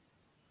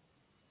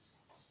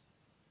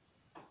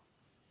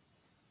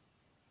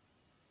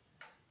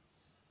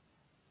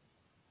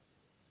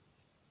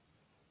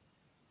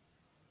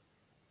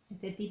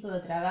 Este tipo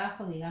de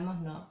trabajo,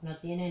 digamos, no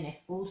tienen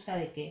excusa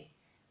de que,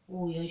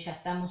 uy, hoy ya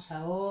estamos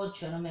a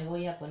 8, no me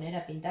voy a poner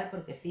a pintar,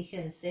 porque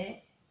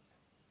fíjense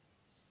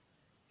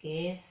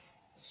que es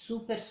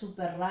súper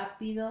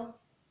rápido,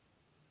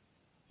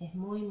 es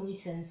muy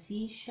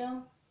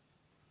sencillo.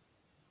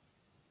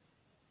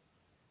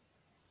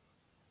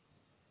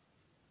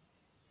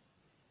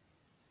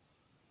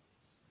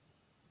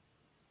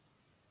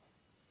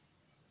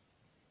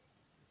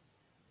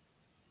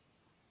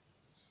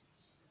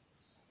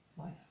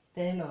 Bueno,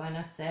 ustedes lo van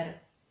a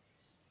hacer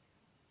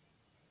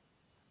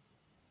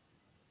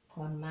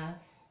con un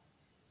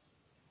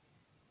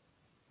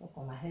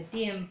poco más de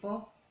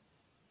tiempo.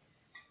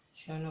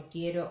 Yo no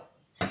quiero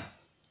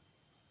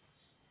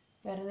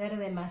perder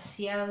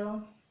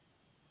demasiado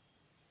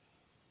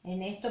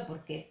en esto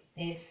porque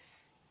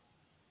es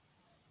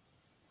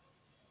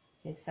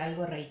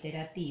algo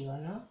reiterativo,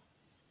 ¿no?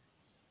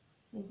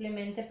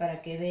 Simplemente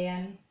para que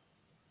vean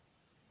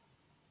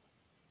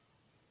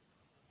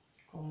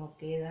cómo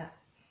queda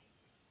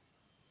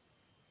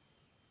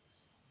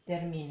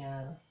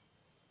terminado.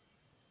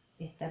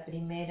 Esta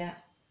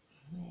primera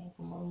me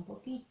acomodo un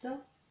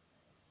poquito.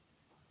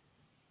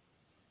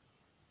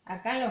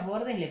 Acá en los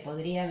bordes le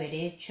podría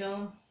haber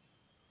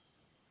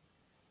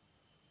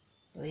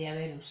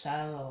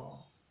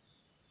usado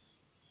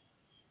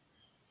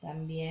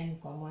también,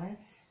 ¿cómo es?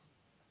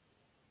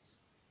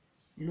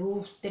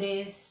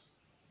 Lustres,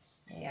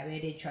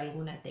 haber hecho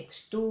alguna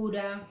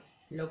textura,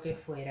 lo que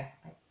fuera.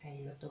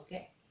 Ahí lo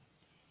toqué.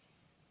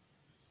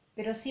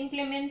 Pero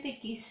simplemente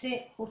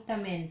quise,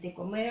 justamente,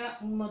 como era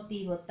un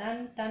motivo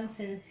tan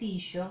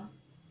sencillo,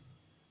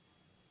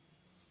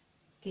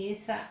 que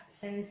esa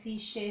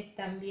sencillez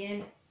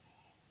también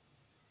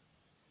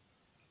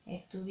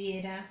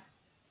estuviera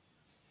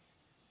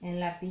en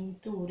la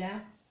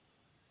pintura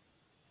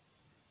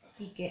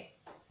y que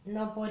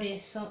no por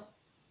eso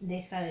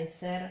deja de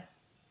ser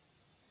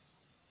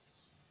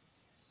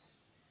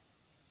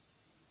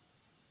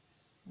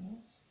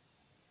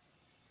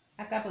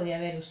acá podía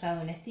haber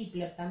usado un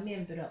stipler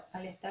también, pero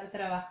al estar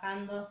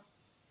trabajando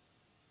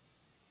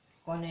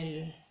con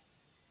el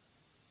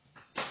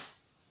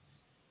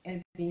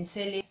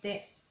pincel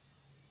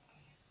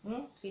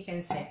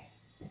fíjense,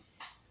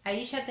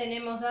 ahí ya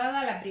tenemos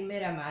dada la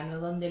primera mano,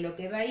 donde lo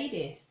que va a ir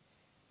es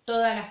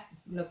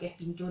lo que es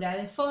pintura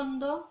de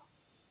fondo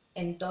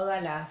en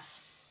todas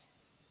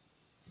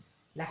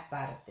las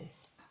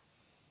partes.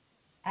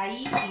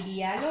 Ahí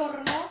iría al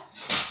horno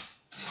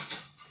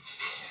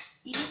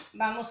y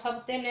vamos a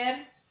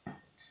obtener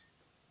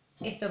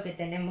esto que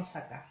tenemos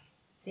acá,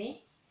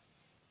 ¿sí?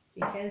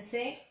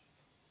 Fíjense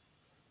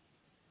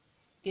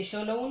que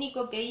yo lo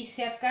único que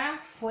hice acá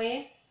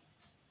fue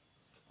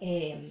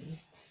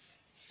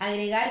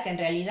agregar, que en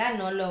realidad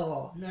no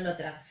lo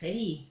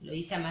transferí, lo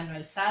hice a mano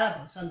alzada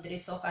porque son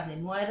 3 hojas de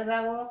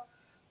muérdago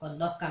con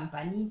 2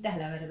 campanitas,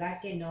 la verdad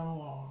que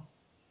no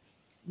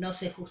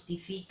se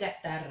justifica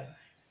estar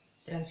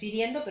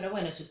transfiriendo, pero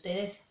bueno, si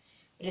ustedes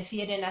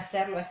prefieren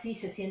hacerlo así,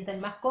 se sienten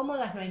más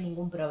cómodas, no hay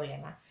ningún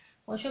problema.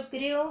 Bueno, yo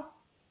creo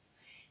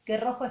que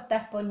rojo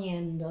estás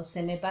poniendo,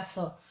 se me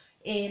pasó.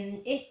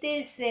 Este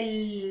es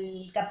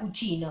el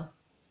capuchino.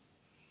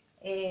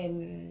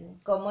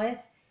 Como es,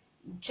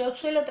 yo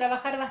suelo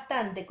trabajar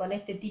bastante con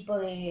este tipo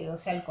de, o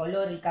sea, el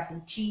color, el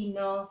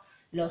capuchino,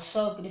 los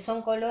ocres,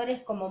 son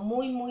colores como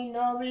muy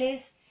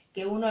nobles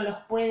que uno los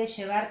puede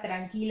llevar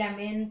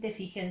tranquilamente.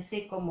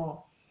 Fíjense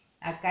como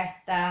acá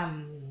está,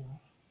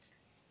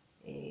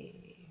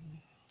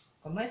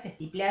 como es,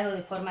 estipleado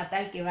de forma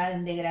tal que va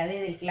en degradé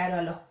del claro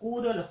al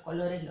oscuro, los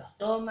colores los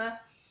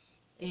toma.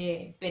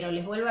 Pero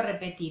les vuelvo a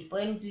repetir,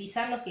 pueden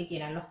utilizar los que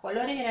quieran. Los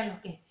colores eran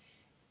los que,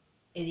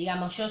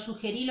 digamos, yo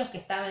sugerí, los que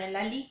estaban en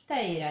la lista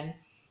eran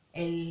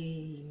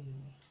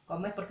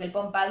como es, porque el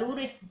pompadour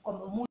es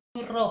como muy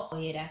rojo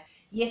era,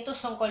 y estos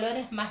son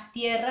colores más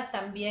tierras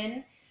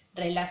también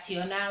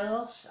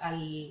relacionados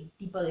al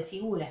tipo de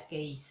figuras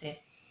que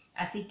hice.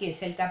 Así que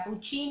es el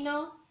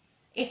capuchino,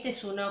 este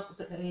es un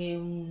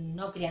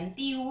ocre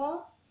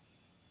antiguo,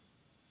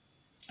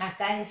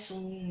 acá es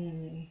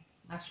un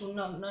azul,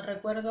 no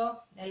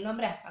recuerdo el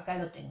nombre, acá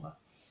lo tengo.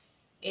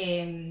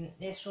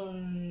 Es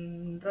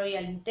un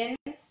Royal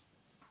Intense,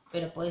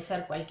 pero puede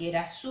ser cualquier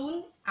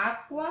azul,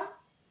 aqua,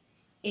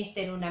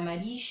 este en un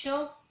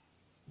amarillo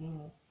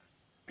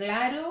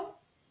claro,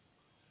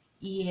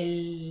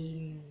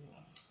 y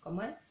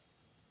 ¿cómo es?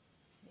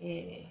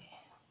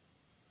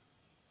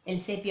 El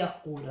sepia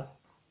oscuro.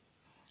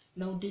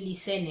 No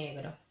utilicé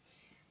negro.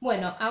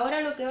 Bueno,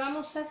 ahora lo que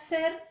vamos a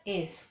hacer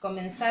es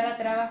comenzar a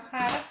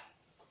trabajar.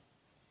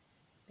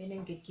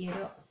 Esperen que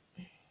quiero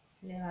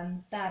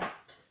levantar.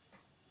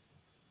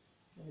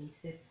 Ahí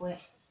se fue.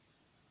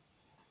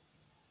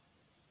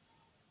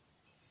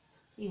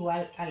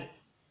 Igual al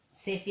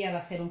sepia va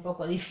a ser un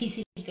poco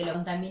difícil que lo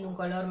contamine un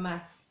color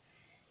más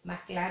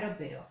claro,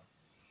 pero...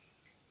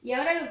 Y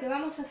ahora lo que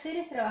vamos a hacer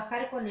es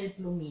trabajar con el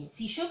plumín.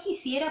 Si yo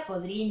quisiera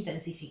podría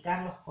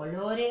intensificar los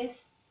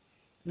colores,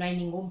 no hay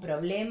ningún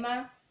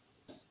problema.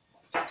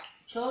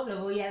 Yo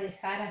lo voy a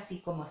dejar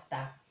así como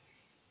está.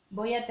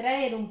 Voy a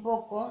traer un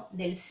poco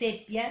del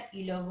sepia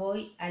y lo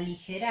voy a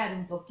aligerar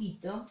un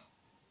poquito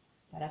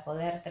para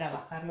poder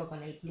trabajarlo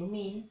con el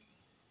plumín.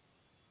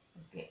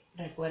 Porque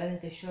recuerden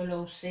que yo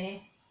lo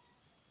usé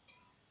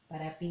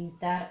para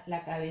pintar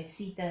la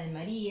cabecita de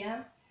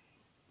María.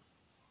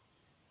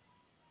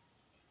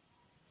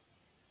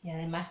 Y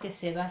además que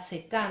se va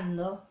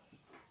secando.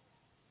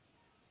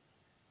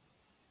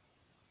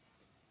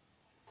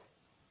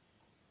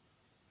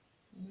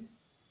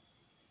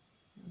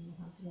 Vamos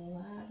a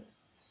probar.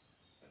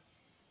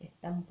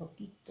 Está un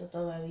poquito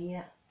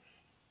todavía.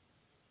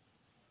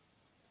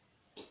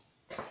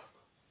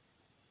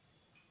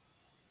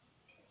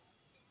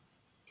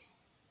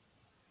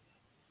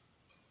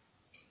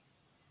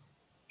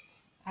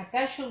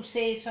 Acá yo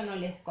usé, eso no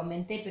les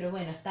comenté, pero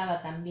bueno,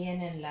 estaba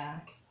también en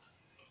la...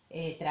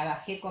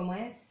 trabajé como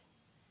es,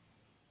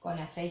 con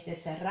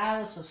aceites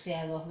cerrados, o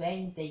sea,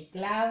 220 y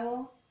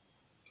clavo.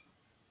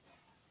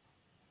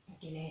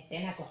 Quienes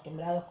estén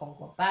acostumbrados con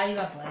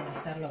copaiba pueden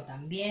hacerlo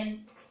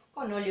también.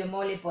 Con óleo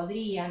mole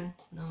podrían,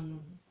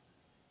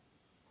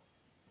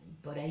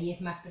 por ahí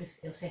es más,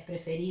 o sea, es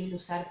preferible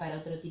usar para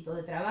otro tipo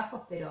de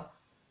trabajos, pero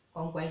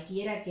con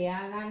cualquiera que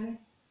hagan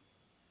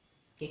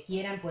que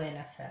quieran pueden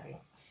hacerlo.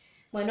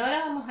 Bueno, ahora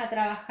vamos a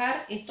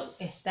trabajar, esto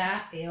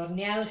está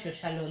horneado, yo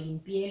ya lo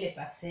limpié, le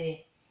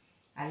pasé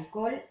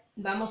alcohol.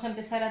 Vamos a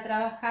empezar a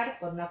trabajar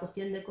por una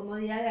cuestión de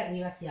comodidad de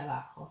arriba hacia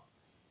abajo.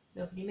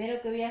 Lo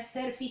primero que voy a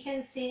hacer,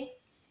 fíjense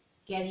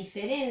que a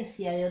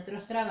diferencia de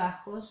otros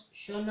trabajos,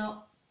 yo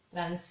no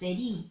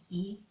transferí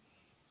y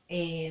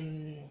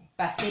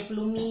pasé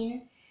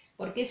plumín,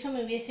 porque eso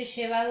me hubiese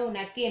llevado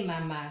una quema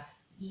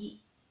más.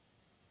 Y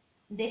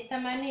de esta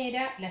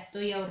manera la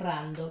estoy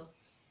ahorrando,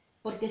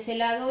 porque se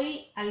la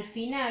doy al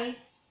final,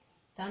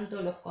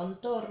 tanto los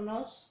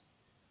contornos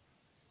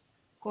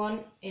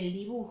con el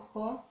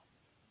dibujo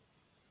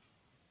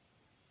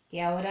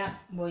que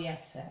ahora voy a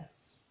hacer.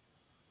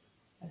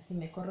 A ver si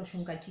me corro yo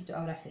un cachito,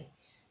 ahora sí,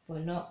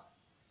 pues no,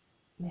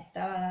 me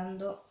estaba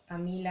dando a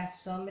mí la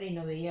sombra y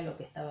no veía lo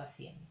que estaba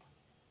haciendo.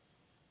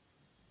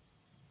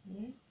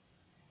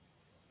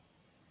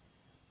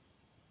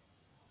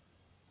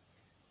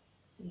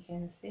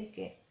 Fíjense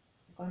que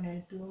con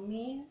el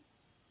plumín,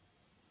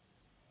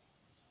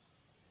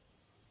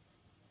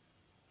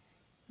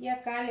 y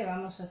acá le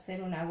vamos a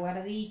hacer una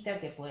guardita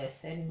que puede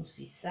ser un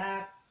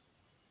zigzag,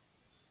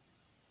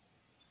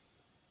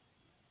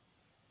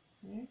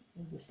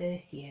 lo que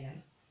ustedes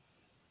quieran.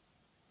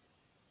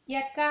 Y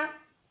acá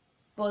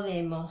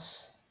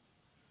podemos,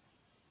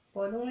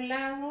 por un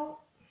lado,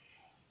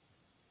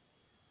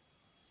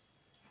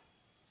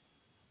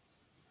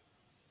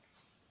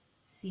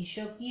 si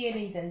yo quiero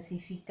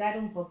intensificar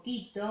un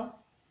poquito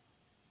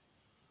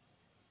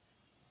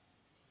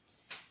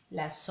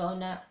la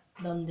zona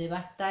donde va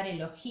a estar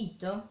el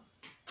ojito,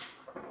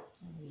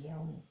 había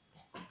un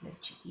stapler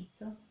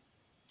chiquito,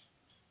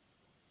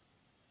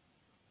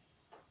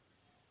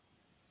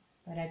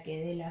 para que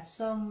dé la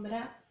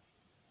sombra,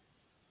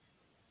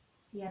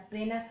 y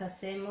apenas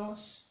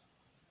hacemos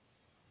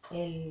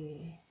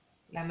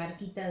la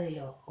marquita del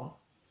ojo.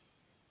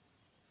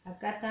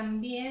 Acá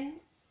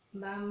también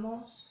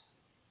vamos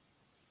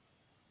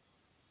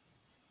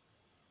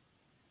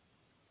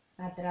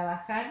a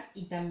trabajar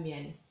y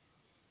también,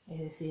 es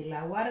decir,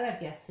 la guarda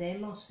que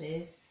hacemos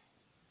es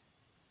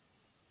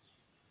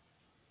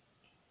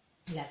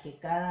la que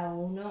cada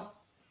uno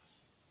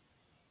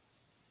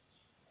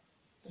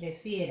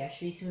prefiera.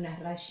 Yo hice unas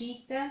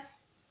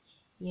rayitas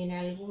y en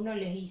algunos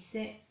les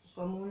hice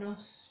como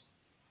unos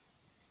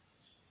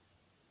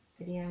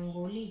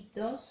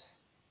triangulitos.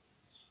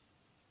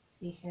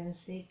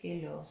 Fíjense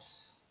que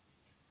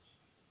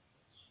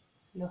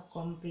los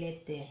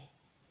completé.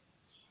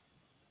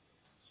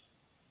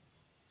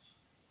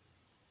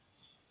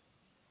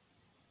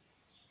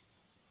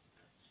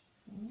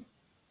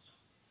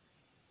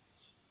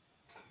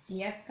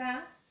 Y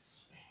acá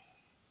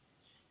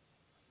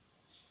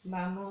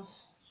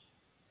vamos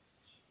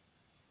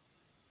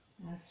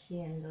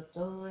haciendo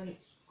todo el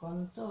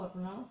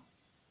contorno.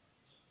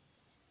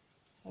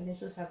 Por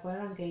eso se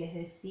acuerdan que les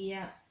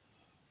decía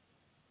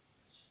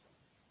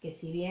que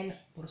si bien,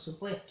 por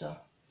supuesto,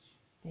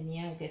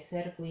 tenían que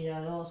ser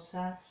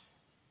cuidadosas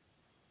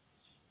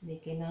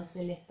de que no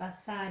se les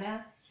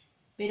pasara,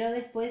 pero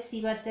después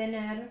iba a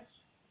tener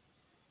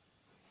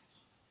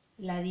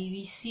la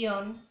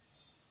división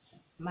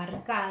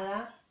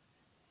marcada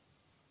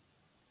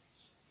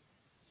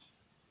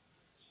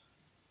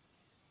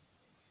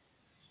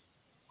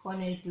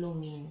con el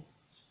plumín.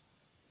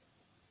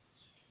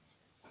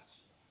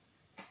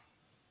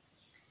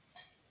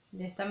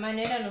 De esta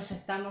manera nos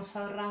estamos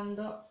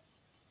ahorrando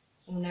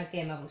una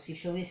quema, porque si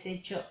yo hubiese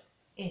hecho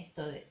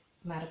esto de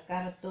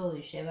marcar todo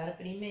y llevar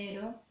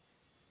primero,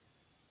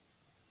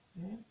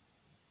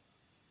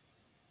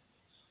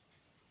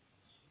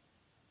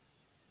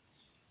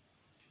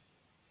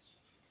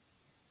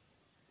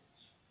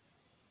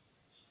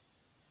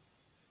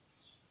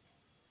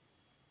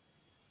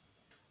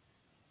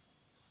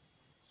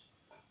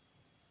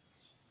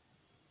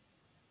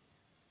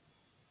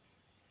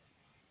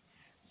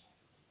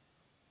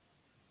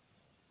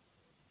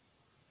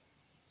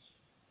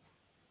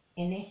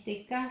 en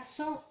este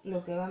caso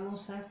lo que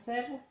vamos a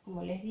hacer,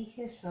 como les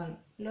dije, son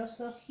los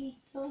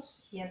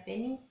ojitos y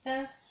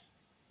apenitas.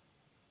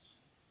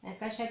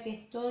 Acá ya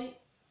que estoy,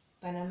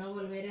 para no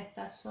volver a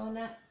esta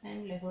zona,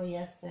 les voy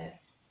a hacer,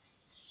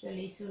 yo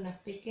le hice unos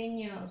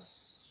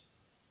pequeños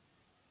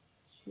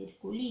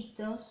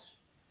circulitos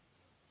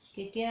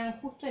que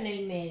quedan justo en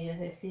el medio, es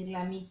decir,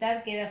 la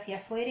mitad queda hacia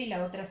afuera y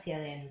la otra hacia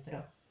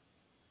adentro.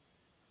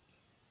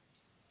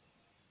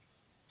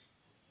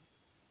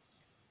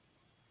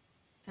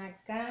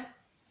 Acá,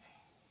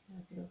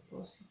 a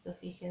propósito,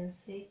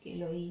 fíjense que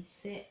lo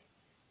hice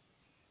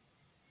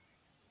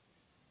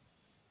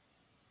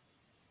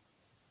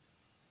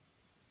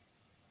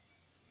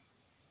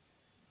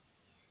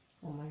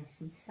como en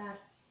zigzag,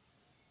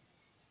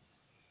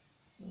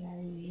 la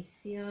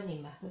división y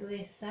más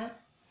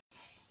gruesa.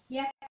 Y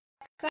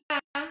acá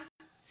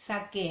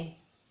saqué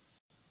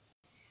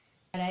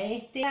para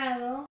este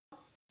lado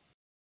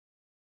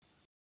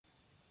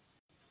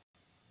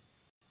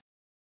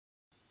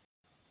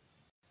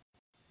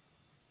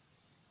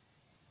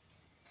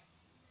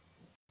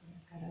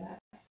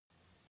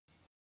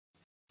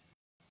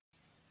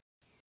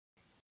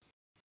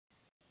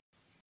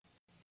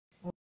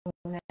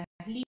unas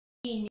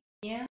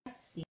líneas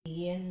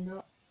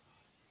siguiendo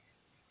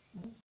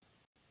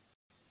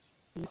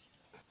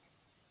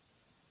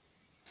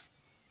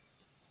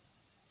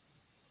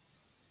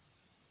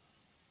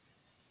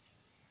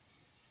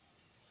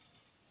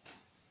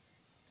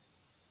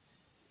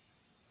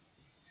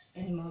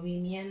el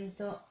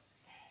movimiento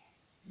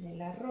de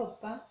la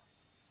ropa.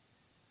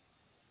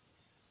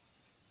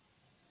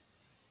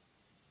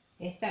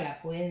 Esta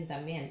la pueden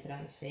también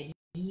transferir,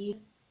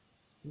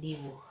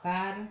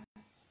 dibujar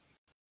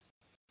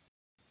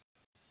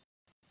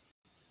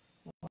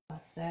o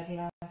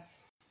hacerlas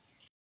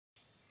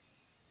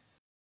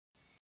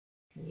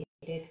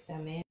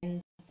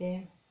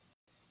directamente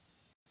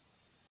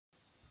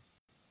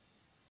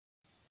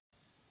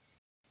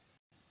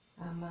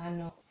a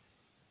mano.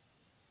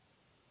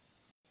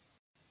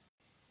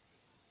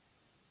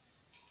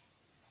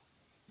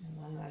 A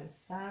mano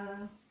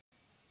alzada.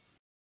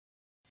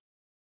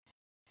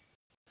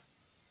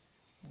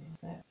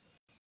 Vamos a hacer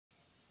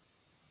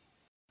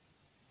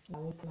la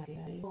última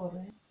arriba del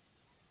borde.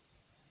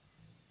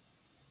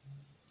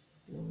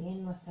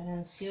 Plumín, no están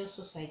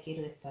ansiosos, hay que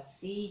ir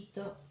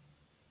despacito.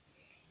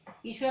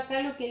 Y yo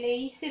acá lo que le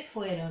hice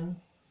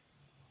fueron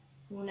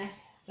unas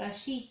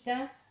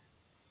rayitas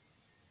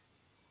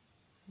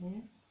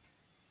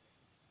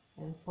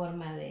en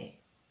forma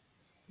de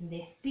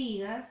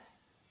espigas.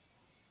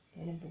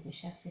 Esperen porque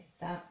ya se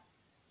está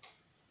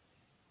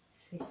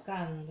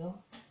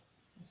secando.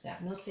 O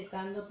sea, no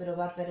secando, pero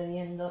va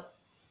perdiendo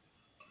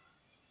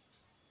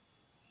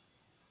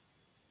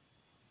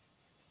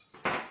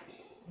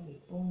el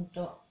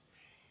punto.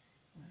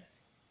 Ahora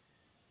sí.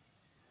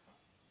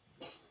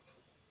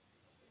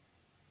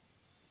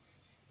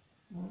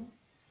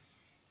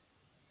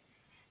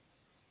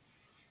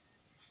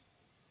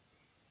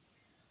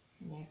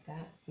 Y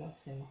acá lo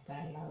hacemos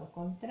para el lado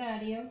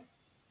contrario.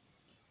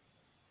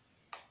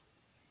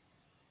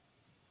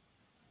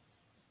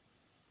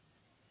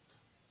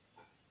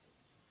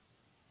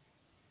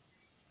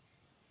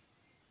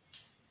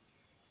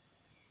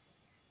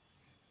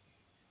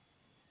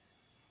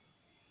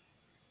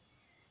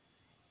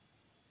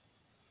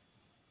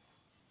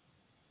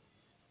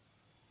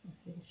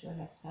 Así que yo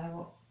las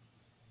hago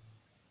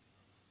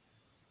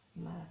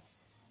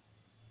más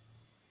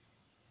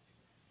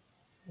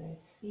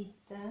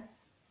gruesitas.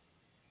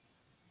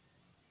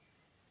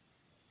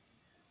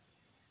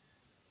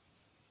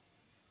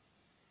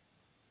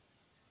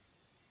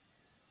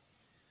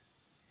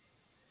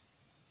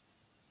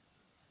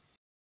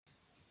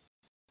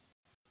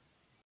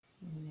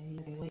 A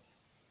medida que voy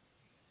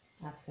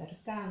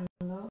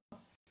acercando.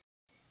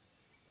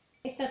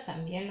 Esto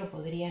también lo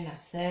podrían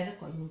hacer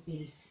con un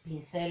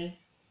pincel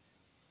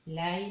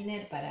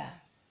liner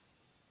para...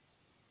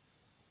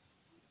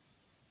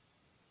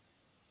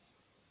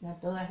 No a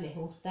todas les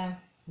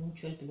gusta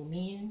mucho el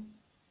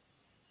plumín,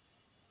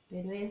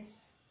 pero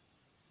es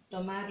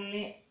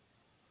tomarle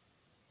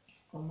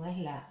como es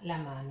la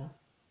mano.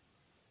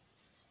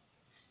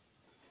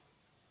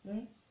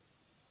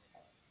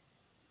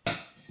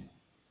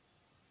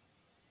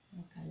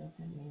 Acá lo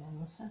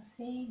terminamos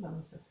así,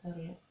 vamos a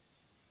hacerle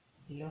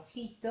el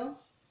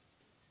ojito.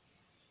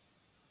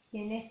 Y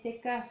en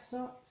este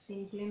caso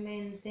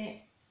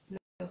simplemente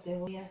lo que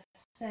voy a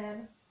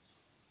hacer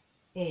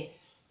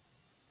es...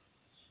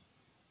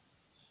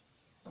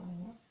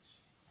 Bueno,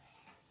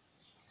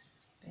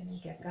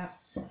 esperen que acá,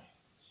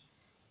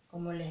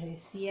 como les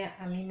decía,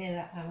 a mí me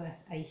da,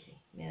 ahora, ahí sí,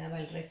 me daba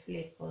el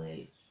reflejo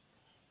de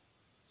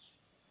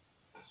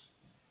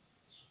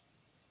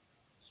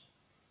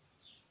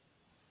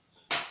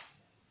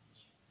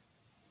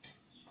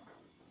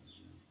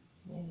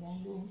la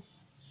luz.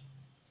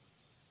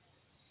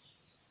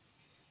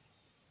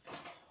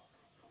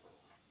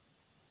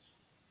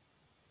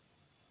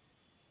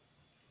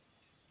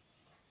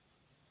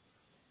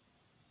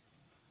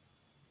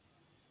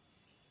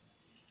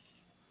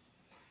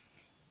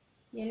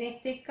 Y en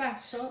este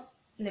caso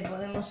le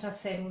podemos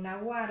hacer una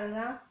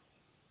guarda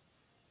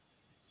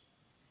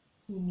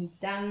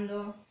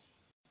imitando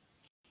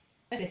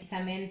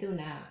precisamente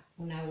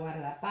una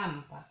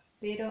guardapampa,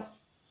 pero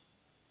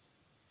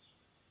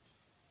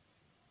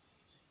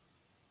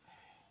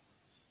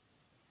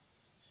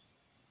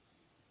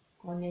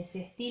con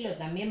ese estilo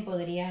también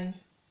podrían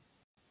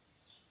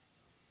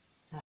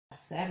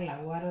hacer la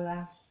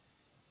guarda,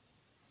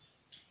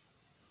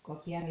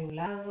 copiar de un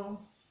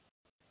lado.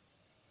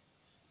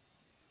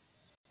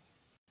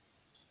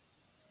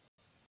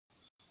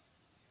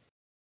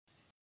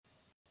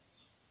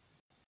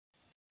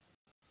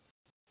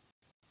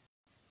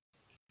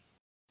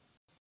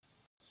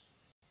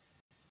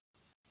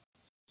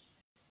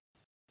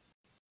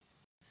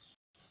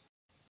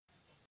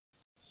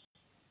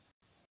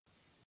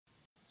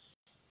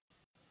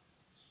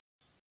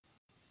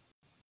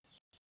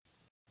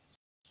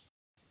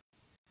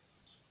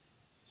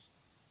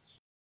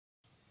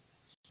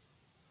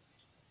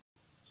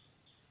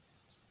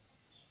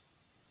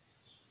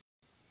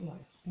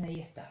 Bueno,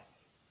 ahí está.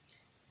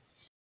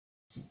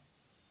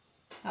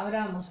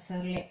 Ahora vamos a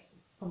hacerle,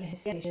 como les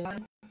decía, que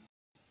llevan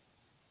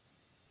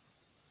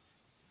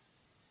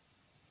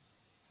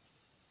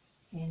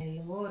en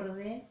el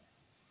borde.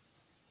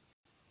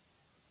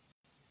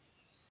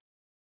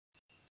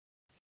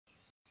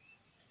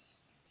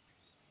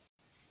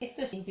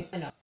 Esto es simple,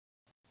 bueno,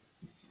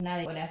 una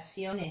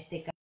decoración en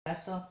este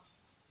caso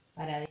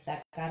para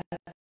destacar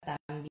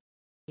también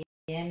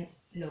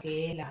lo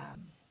que es la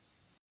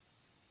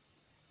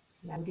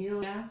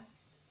aureola.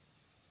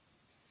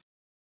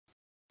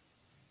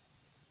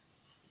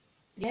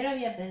 Primero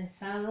había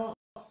pensado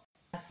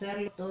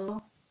hacerlo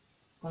todo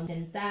con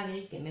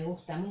dental, que me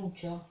gusta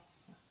mucho.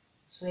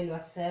 Suelo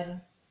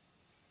hacer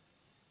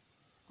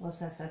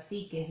cosas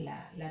así, que es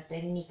la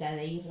técnica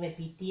de ir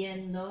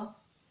repitiendo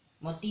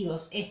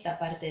motivos. Esta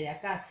parte de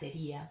acá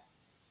sería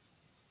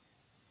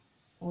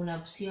una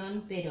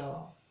opción,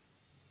 pero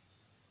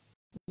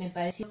me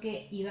pareció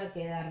que iba a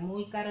quedar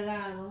muy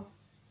cargado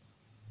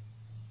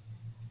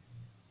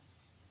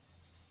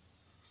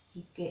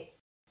y que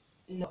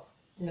lo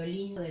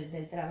lindo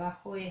del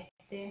trabajo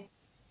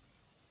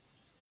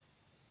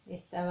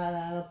estaba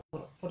dado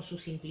por su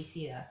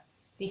simplicidad.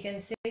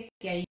 Fíjense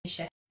que ahí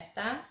ya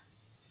está.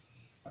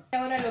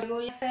 Ahora lo que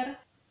voy a hacer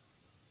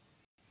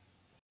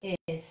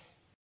es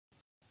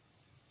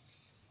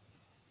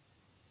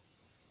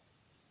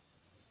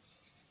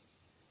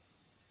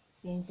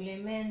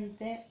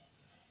simplemente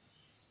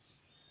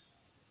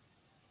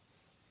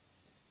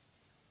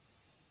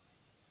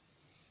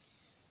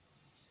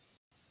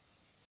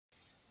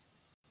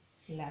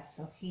las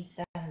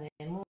hojitas de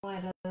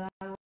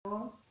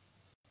muérdago,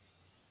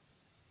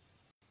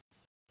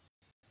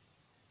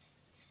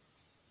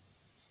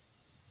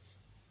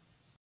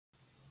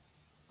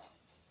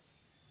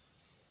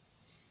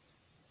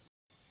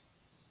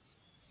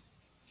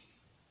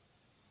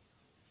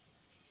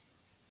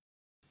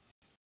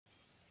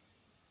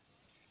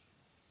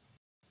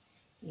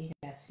 ir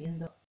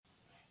haciendo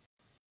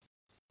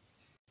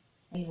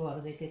el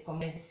borde, que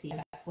como les decía,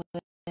 las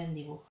pueden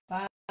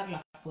dibujar,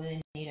 las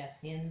pueden ir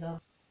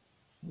haciendo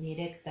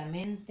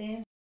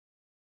directamente.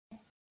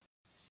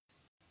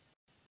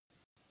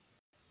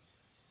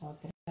 O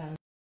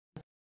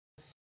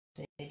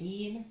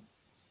transferir.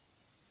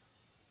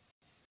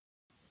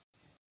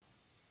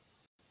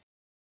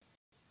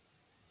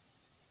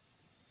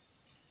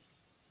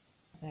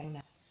 Hacer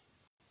unas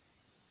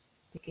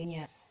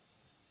pequeñas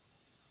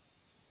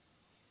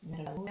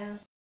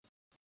nervaduras.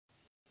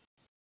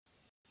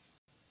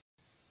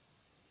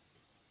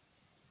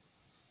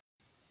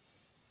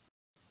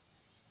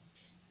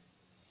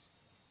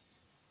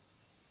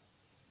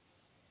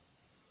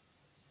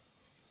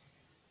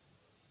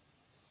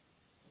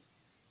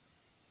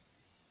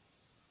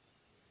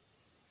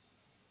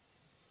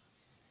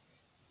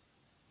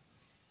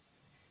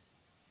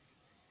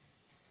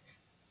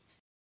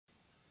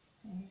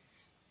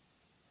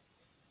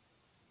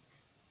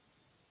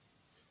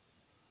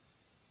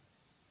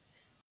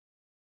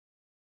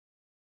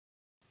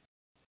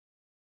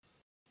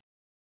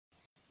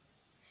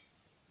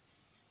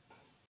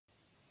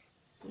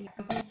 Y las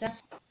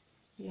campanitas,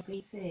 lo que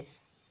hice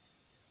es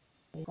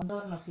el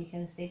contorno.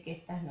 Fíjense que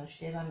estas no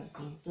llevan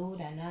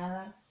pintura,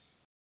 nada.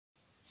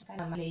 Acá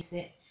nada más le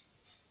hice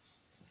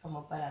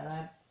como para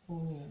dar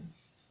una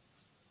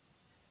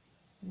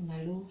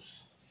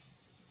luz,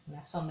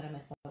 una sombra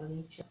mejor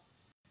dicho,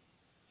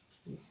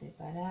 y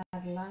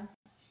separarla.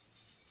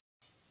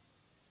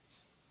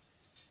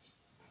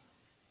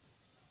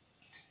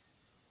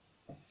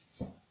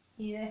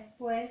 Y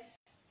después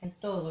en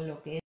todo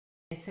lo que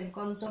es el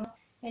contorno,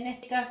 en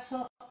este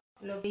caso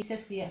lo que hice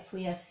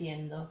fui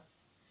haciendo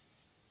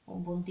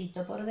un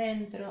puntito por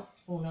dentro,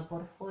 uno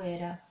por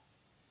fuera.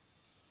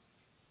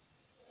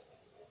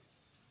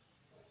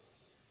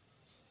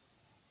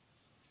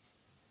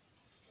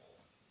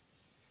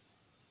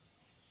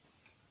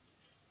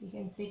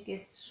 Fíjense que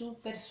es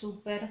súper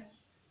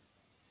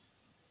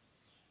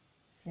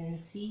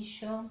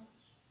sencillo.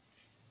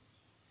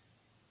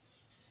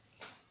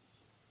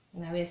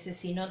 A veces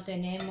si no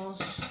tenemos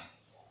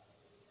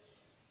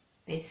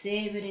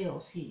pesebre o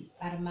si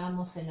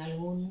armamos en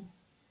algún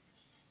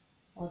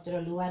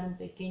otro lugar un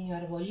pequeño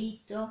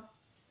arbolito,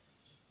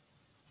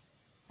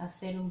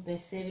 hacer un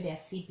pesebre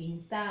así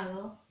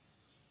pintado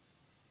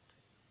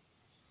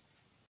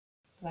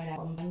para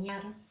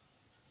acompañar.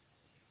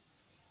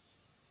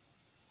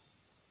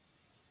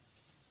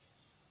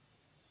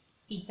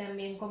 Y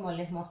también, como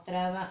les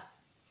mostraba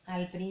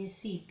al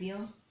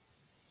principio,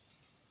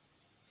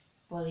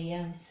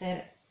 podían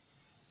ser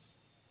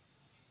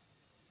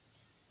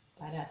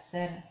para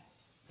hacer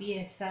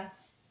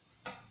piezas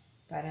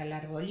para el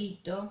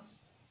arbolito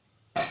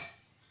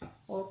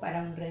o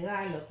para un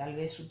regalo, tal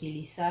vez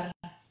utilizar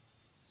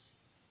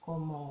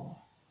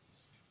como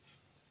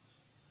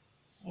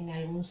en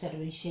algún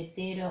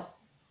servilletero,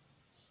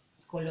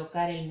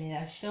 colocar el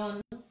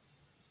medallón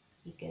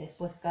y que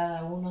después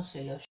cada uno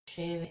se lo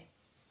lleve.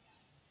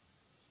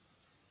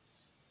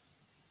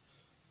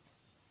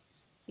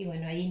 Y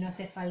bueno, ahí no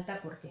hace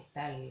falta porque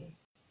está el...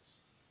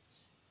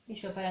 Y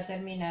yo para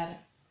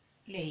terminar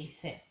le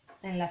hice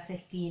en las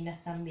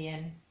esquinas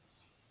también.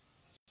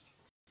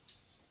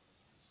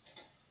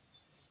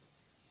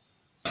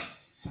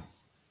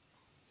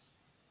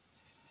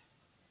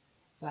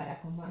 para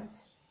como es,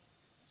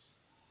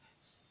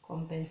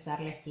 compensar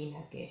la esquina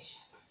aquella.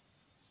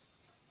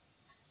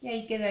 Y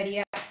ahí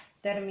quedaría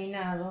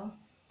terminado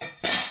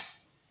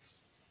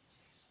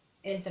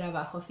el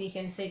trabajo.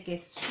 Fíjense que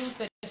es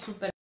súper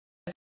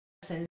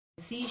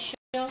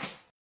sencillo.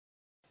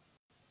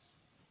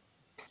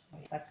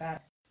 Voy a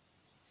sacar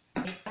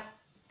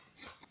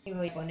y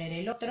voy a poner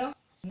el otro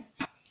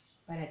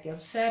para que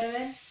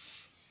observen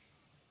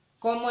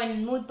cómo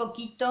en muy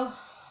poquito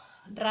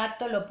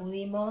rato lo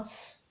pudimos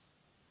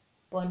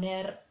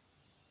poner,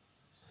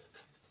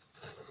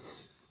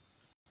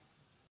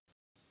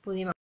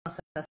 pudimos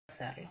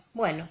hacerlo.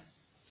 Bueno,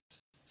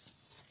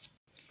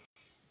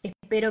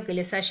 espero que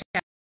les haya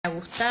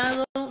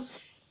gustado.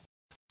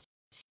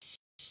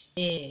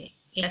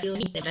 Ha sido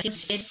una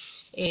interpretación.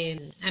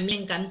 A mí me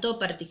encantó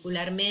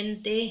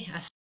particularmente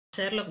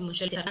hacerlo, como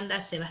yo les decía,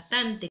 hace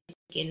bastante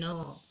que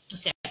no, o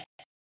sea,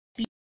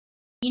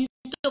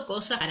 pinto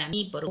cosas para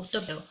mí por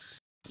gusto, pero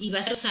iba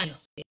a ser 2 años.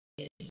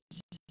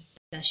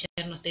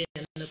 Ayer no estoy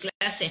dando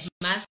clases,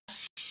 más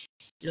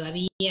lo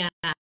había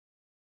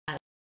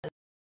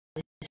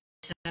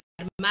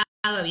desarmado,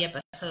 había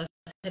pasado a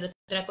hacer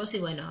otra cosa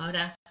y bueno,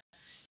 ahora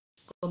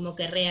como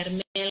que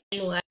rearmé el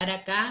lugar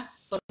acá,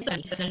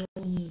 porque quizás en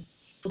algún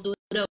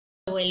futuro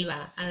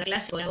vuelva a dar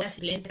clases, por ahora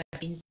simplemente para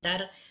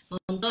pintar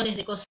montones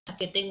de cosas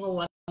que tengo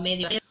o a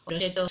medio hacer,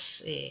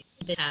 proyectos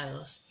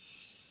empezados.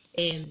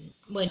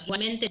 Bueno,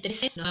 igualmente el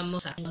 13 nos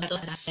vamos a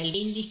encontrar hasta el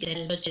Indis, que es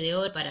el noche de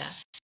hoy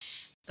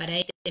para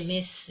este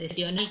mes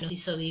sesional que nos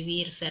hizo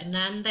vivir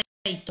Fernanda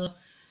y todos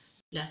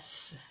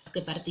los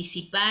que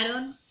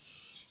participaron.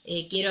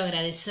 Quiero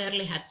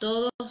agradecerles a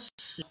todos los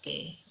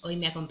que hoy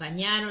me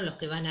acompañaron, los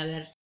que van a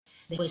ver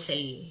después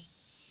el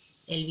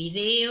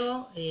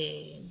video,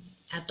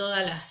 a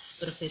todas las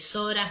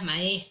profesoras,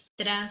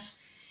 maestras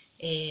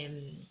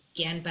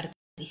que han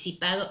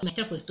participado,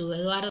 maestros, pues estuvo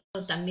Eduardo,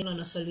 también no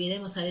nos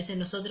olvidemos, a veces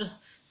nosotros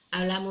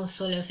hablamos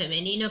solo en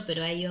femenino,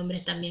 pero hay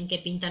hombres también que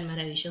pintan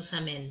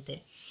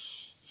maravillosamente,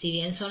 si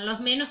bien son los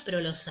menos, pero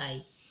los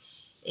hay.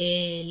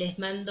 Les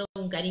mando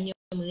un cariño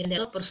muy grande a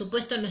todos. Por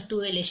supuesto no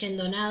estuve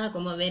leyendo nada,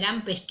 como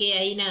verán, pesqué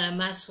ahí nada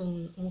más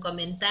un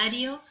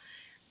comentario,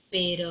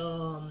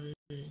 pero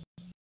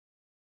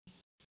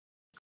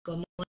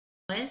como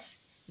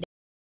es,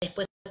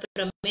 después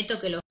prometo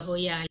que los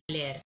voy a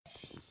leer.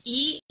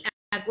 Y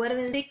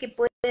acuérdense que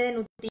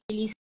pueden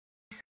utilizar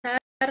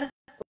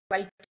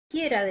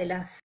cualquiera de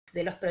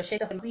los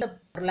proyectos que hemos visto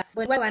por la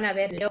web, van a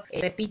ver,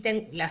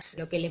 repiten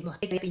lo que les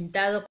mostré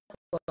pintado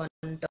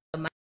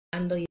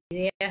tomando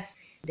ideas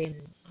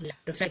de las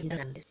profesoras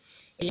antes.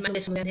 Les mando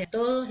un beso a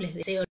todos, les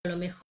deseo lo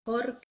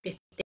mejor, que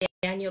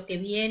este año que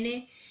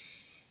viene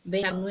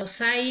vengan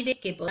nuevos aires,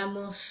 que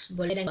podamos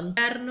volver a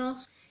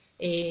encontrarnos,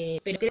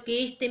 pero creo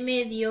que este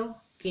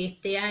medio, que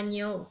este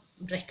año,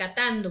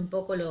 rescatando un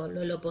poco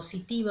lo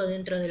positivo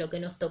dentro de lo que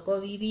nos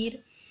tocó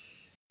vivir,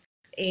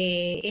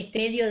 este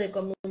medio de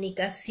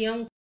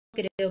comunicación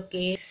creo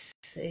que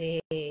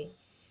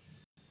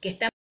que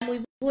está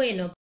muy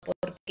bueno,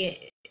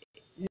 porque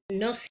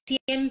no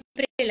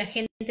siempre la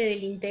gente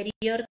del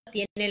interior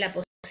tiene la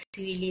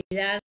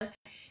posibilidad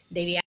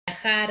de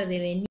viajar, de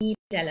venir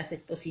a las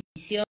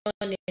exposiciones,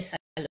 a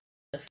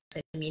los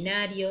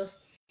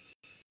seminarios.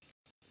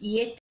 Y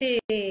este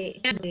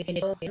que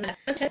generó una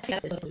clase,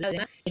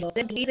 pero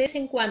de vez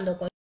en cuando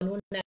con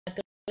una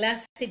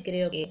clase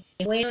creo que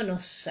es bueno,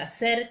 nos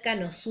acerca,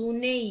 nos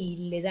une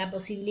y le da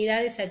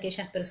posibilidades a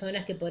aquellas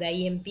personas que por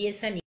ahí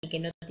empiezan y que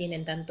no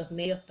tienen tantos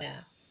medios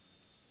para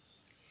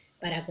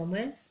 ¿cómo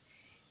es?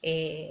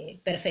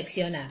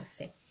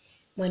 Perfeccionarse.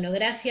 Bueno,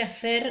 gracias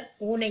Fer,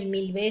 una y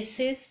mil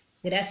veces.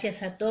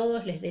 Gracias a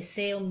todos, les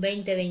deseo un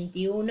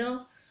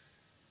 2021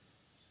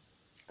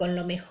 con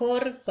lo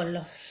mejor, con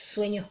los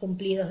sueños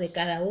cumplidos de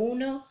cada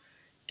uno,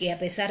 que a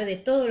pesar de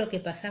todo lo que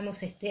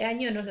pasamos este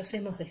año no los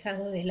hemos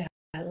dejado de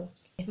lado.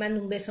 Les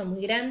mando un beso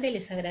muy grande,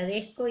 les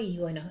agradezco y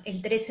bueno,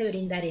 el 13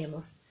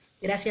 brindaremos.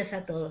 Gracias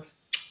a todos.